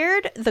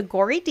shared the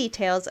gory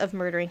details of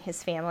murdering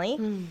his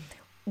family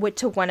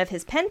to one of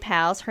his pen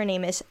pals. Her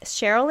name is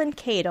Sherilyn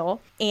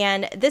Cadle,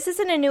 and this is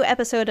in a new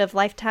episode of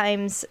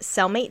Lifetime's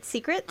Cellmate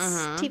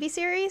Secrets TV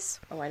series.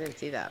 Oh, I didn't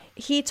see that.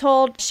 He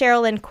told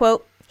Sherilyn,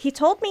 quote, "He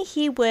told me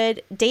he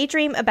would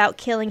daydream about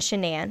killing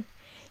Shanann.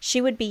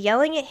 She would be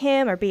yelling at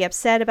him or be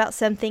upset about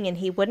something, and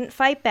he wouldn't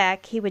fight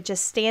back. He would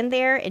just stand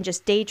there and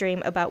just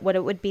daydream about what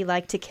it would be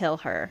like to kill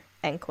her,"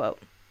 end quote.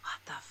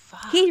 What the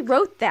fuck? He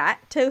wrote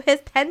that to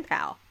his pen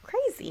pal.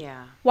 Crazy.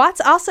 Yeah.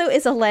 Watts also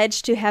is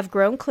alleged to have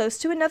grown close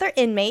to another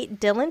inmate,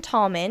 Dylan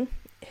Tallman,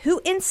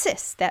 who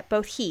insists that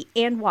both he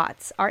and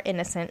Watts are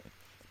innocent.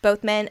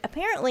 Both men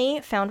apparently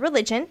found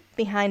religion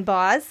behind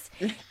bars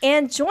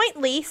and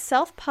jointly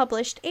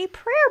self-published a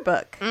prayer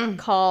book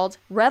called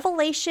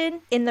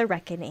Revelation in the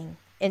Reckoning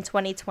in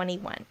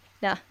 2021.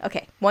 Now,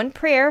 okay, one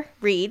prayer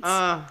reads,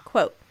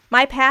 quote,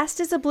 "My past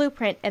is a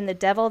blueprint and the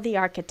devil the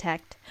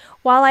architect.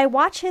 While I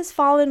watch his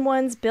fallen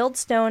ones build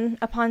stone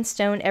upon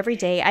stone every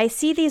day, I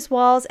see these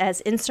walls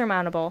as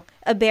insurmountable,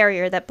 a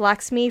barrier that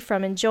blocks me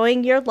from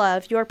enjoying your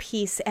love, your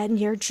peace, and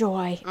your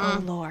joy,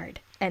 O Lord,"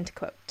 end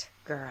quote.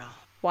 Girl.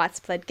 Watts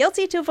pled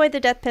guilty to avoid the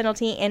death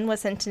penalty and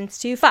was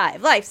sentenced to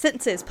 5 life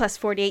sentences plus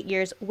 48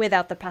 years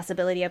without the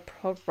possibility of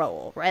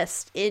parole.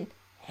 Rest in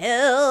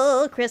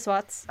hell, Chris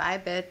Watts.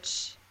 Bye,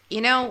 bitch.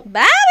 You know,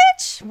 Bye,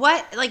 bitch!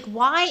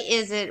 why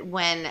is it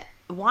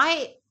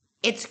why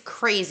it's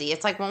crazy.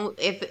 It's like when,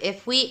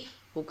 if we,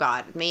 oh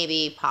God,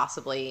 maybe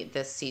possibly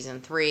this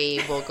season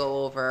 3, we'll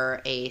go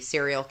over a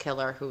serial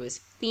killer who is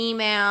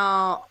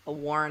female, a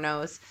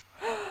Warnos.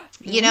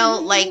 You know,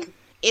 like,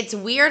 it's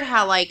weird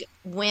how, like,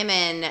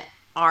 women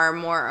are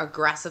more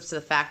aggressive to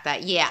the fact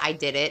that, yeah, I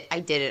did it, I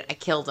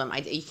killed him,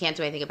 you can't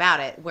do anything about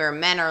it, where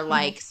men are,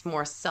 like,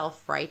 more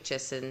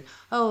self-righteous and,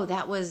 oh,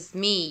 that was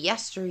me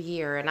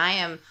yesteryear, and I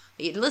am,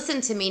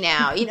 listen to me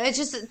now. You know, it's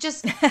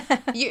just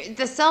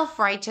the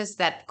self-righteous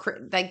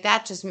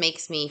that just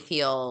makes me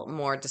feel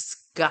more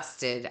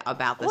disgusted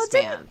about this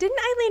man. Didn't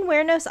Eileen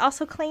Wuornos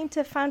also claim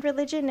to found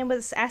religion and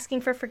was asking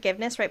for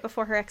forgiveness right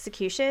before her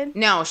execution?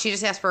 No, she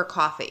just asked for a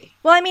coffee.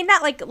 Well, I mean,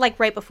 not like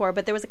right before,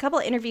 but there was a couple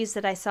of interviews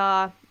that I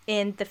saw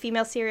in the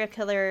female serial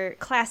killer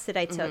class that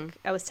I took,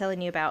 I was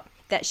telling you about,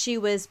 that she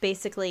was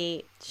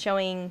basically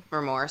showing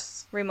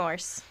remorse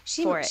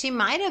for it. She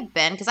might have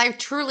been, because I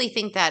truly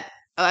think that,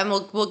 and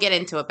we'll get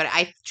into it, but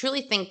I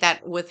truly think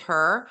that with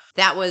her,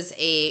 that was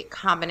a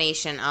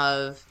combination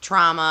of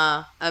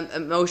trauma,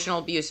 emotional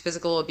abuse,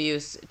 physical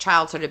abuse,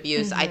 childhood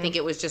abuse. I think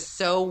it was just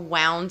so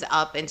wound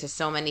up into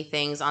so many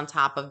things on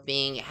top of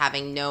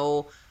having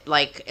no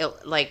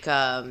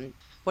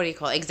what do you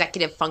call it?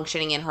 Executive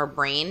functioning in her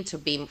brain to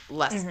be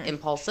less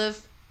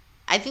impulsive.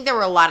 I think there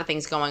were a lot of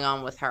things going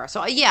on with her.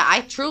 So yeah,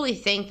 I truly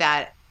think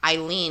that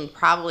Eileen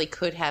probably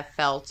could have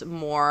felt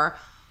more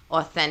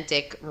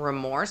authentic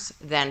remorse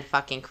than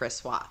fucking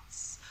Chris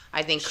Watts.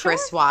 I think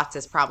Chris Watts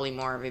is probably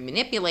more of a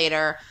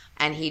manipulator,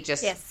 and he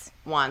just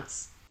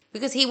wants.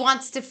 Because he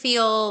wants to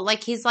feel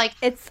like he's like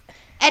It's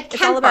Ed Kemper.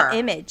 It's all about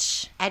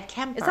image. Ed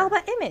Kemper. It's all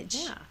about image.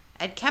 Yeah.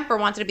 Ed Kemper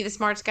wanted to be the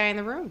smartest guy in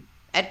the room.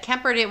 Ed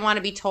Kemper didn't want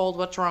to be told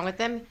what's wrong with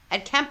him.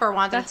 Ed Kemper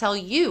wanted to tell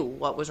you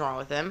what was wrong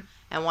with him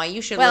and why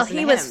you should listen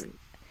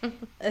to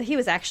him. He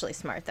was actually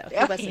smart, though.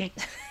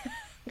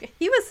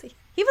 He wasn't.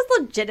 He was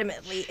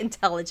legitimately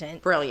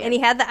intelligent. Brilliant. And he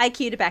had the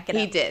IQ to back it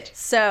up. He did.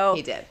 So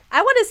he did.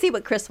 I want to see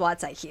what Chris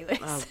Watts' IQ is.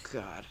 Oh,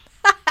 God.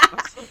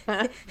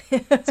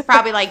 It's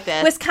probably like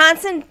this.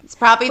 Wisconsin. It's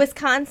probably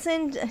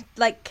Wisconsin.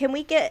 Like, can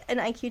we get an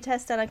IQ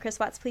test done on Chris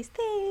Watts, please?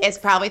 Thanks. It's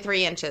probably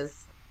 3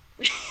 inches.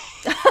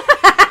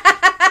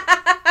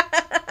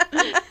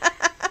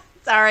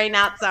 Sorry,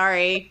 not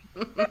sorry.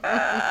 Oh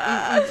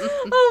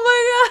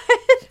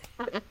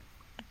my God.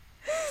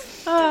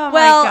 Oh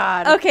Well, my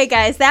God. okay,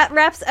 guys, that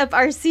wraps up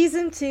our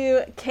season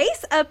 2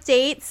 case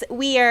updates.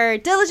 We are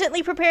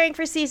diligently preparing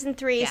for season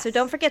 3, Yes. so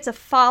don't forget to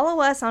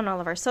follow us on all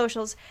of our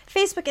socials: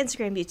 Facebook,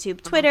 Instagram,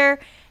 YouTube, Twitter,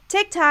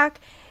 TikTok.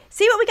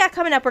 See what we got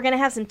coming up. We're going to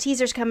have some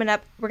teasers coming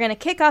up. We're going to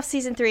kick off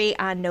season 3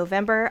 on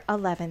November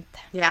 11th.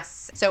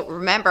 Yes. So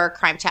remember,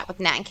 Crime Chat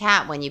with Nat and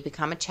Kat, when you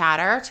become a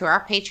chatter to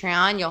our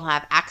Patreon, you'll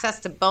have access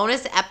to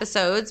bonus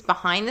episodes,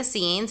 behind the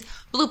scenes,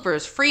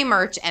 bloopers, free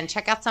merch, and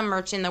check out some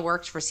merch in the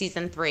works for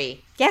season 3.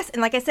 Yes,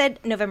 and like I said,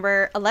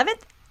 November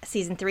 11th,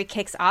 season 3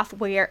 kicks off.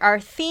 Our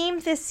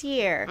theme this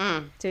year.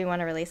 Do we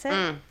want to release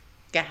it?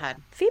 Go ahead.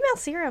 Female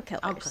serial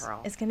killers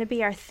girl. is going to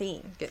be our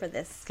theme for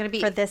this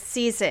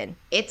season.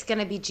 It's going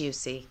to be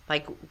juicy.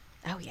 Like,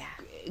 Oh, yeah.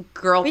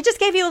 girl. We just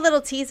gave you a little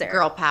teaser.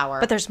 Girl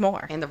power. But there's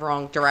more. In the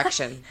wrong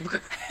direction. I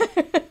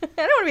don't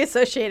want to be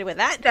associated with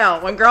that. No,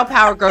 when girl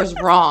power goes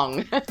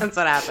wrong, that's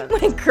what happens.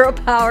 When girl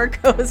power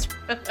goes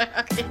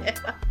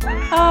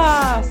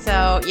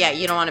So, yeah,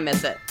 you don't want to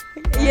miss it.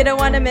 You don't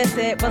want to miss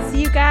it. We'll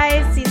see you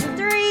guys season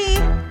 3.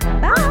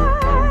 Bye.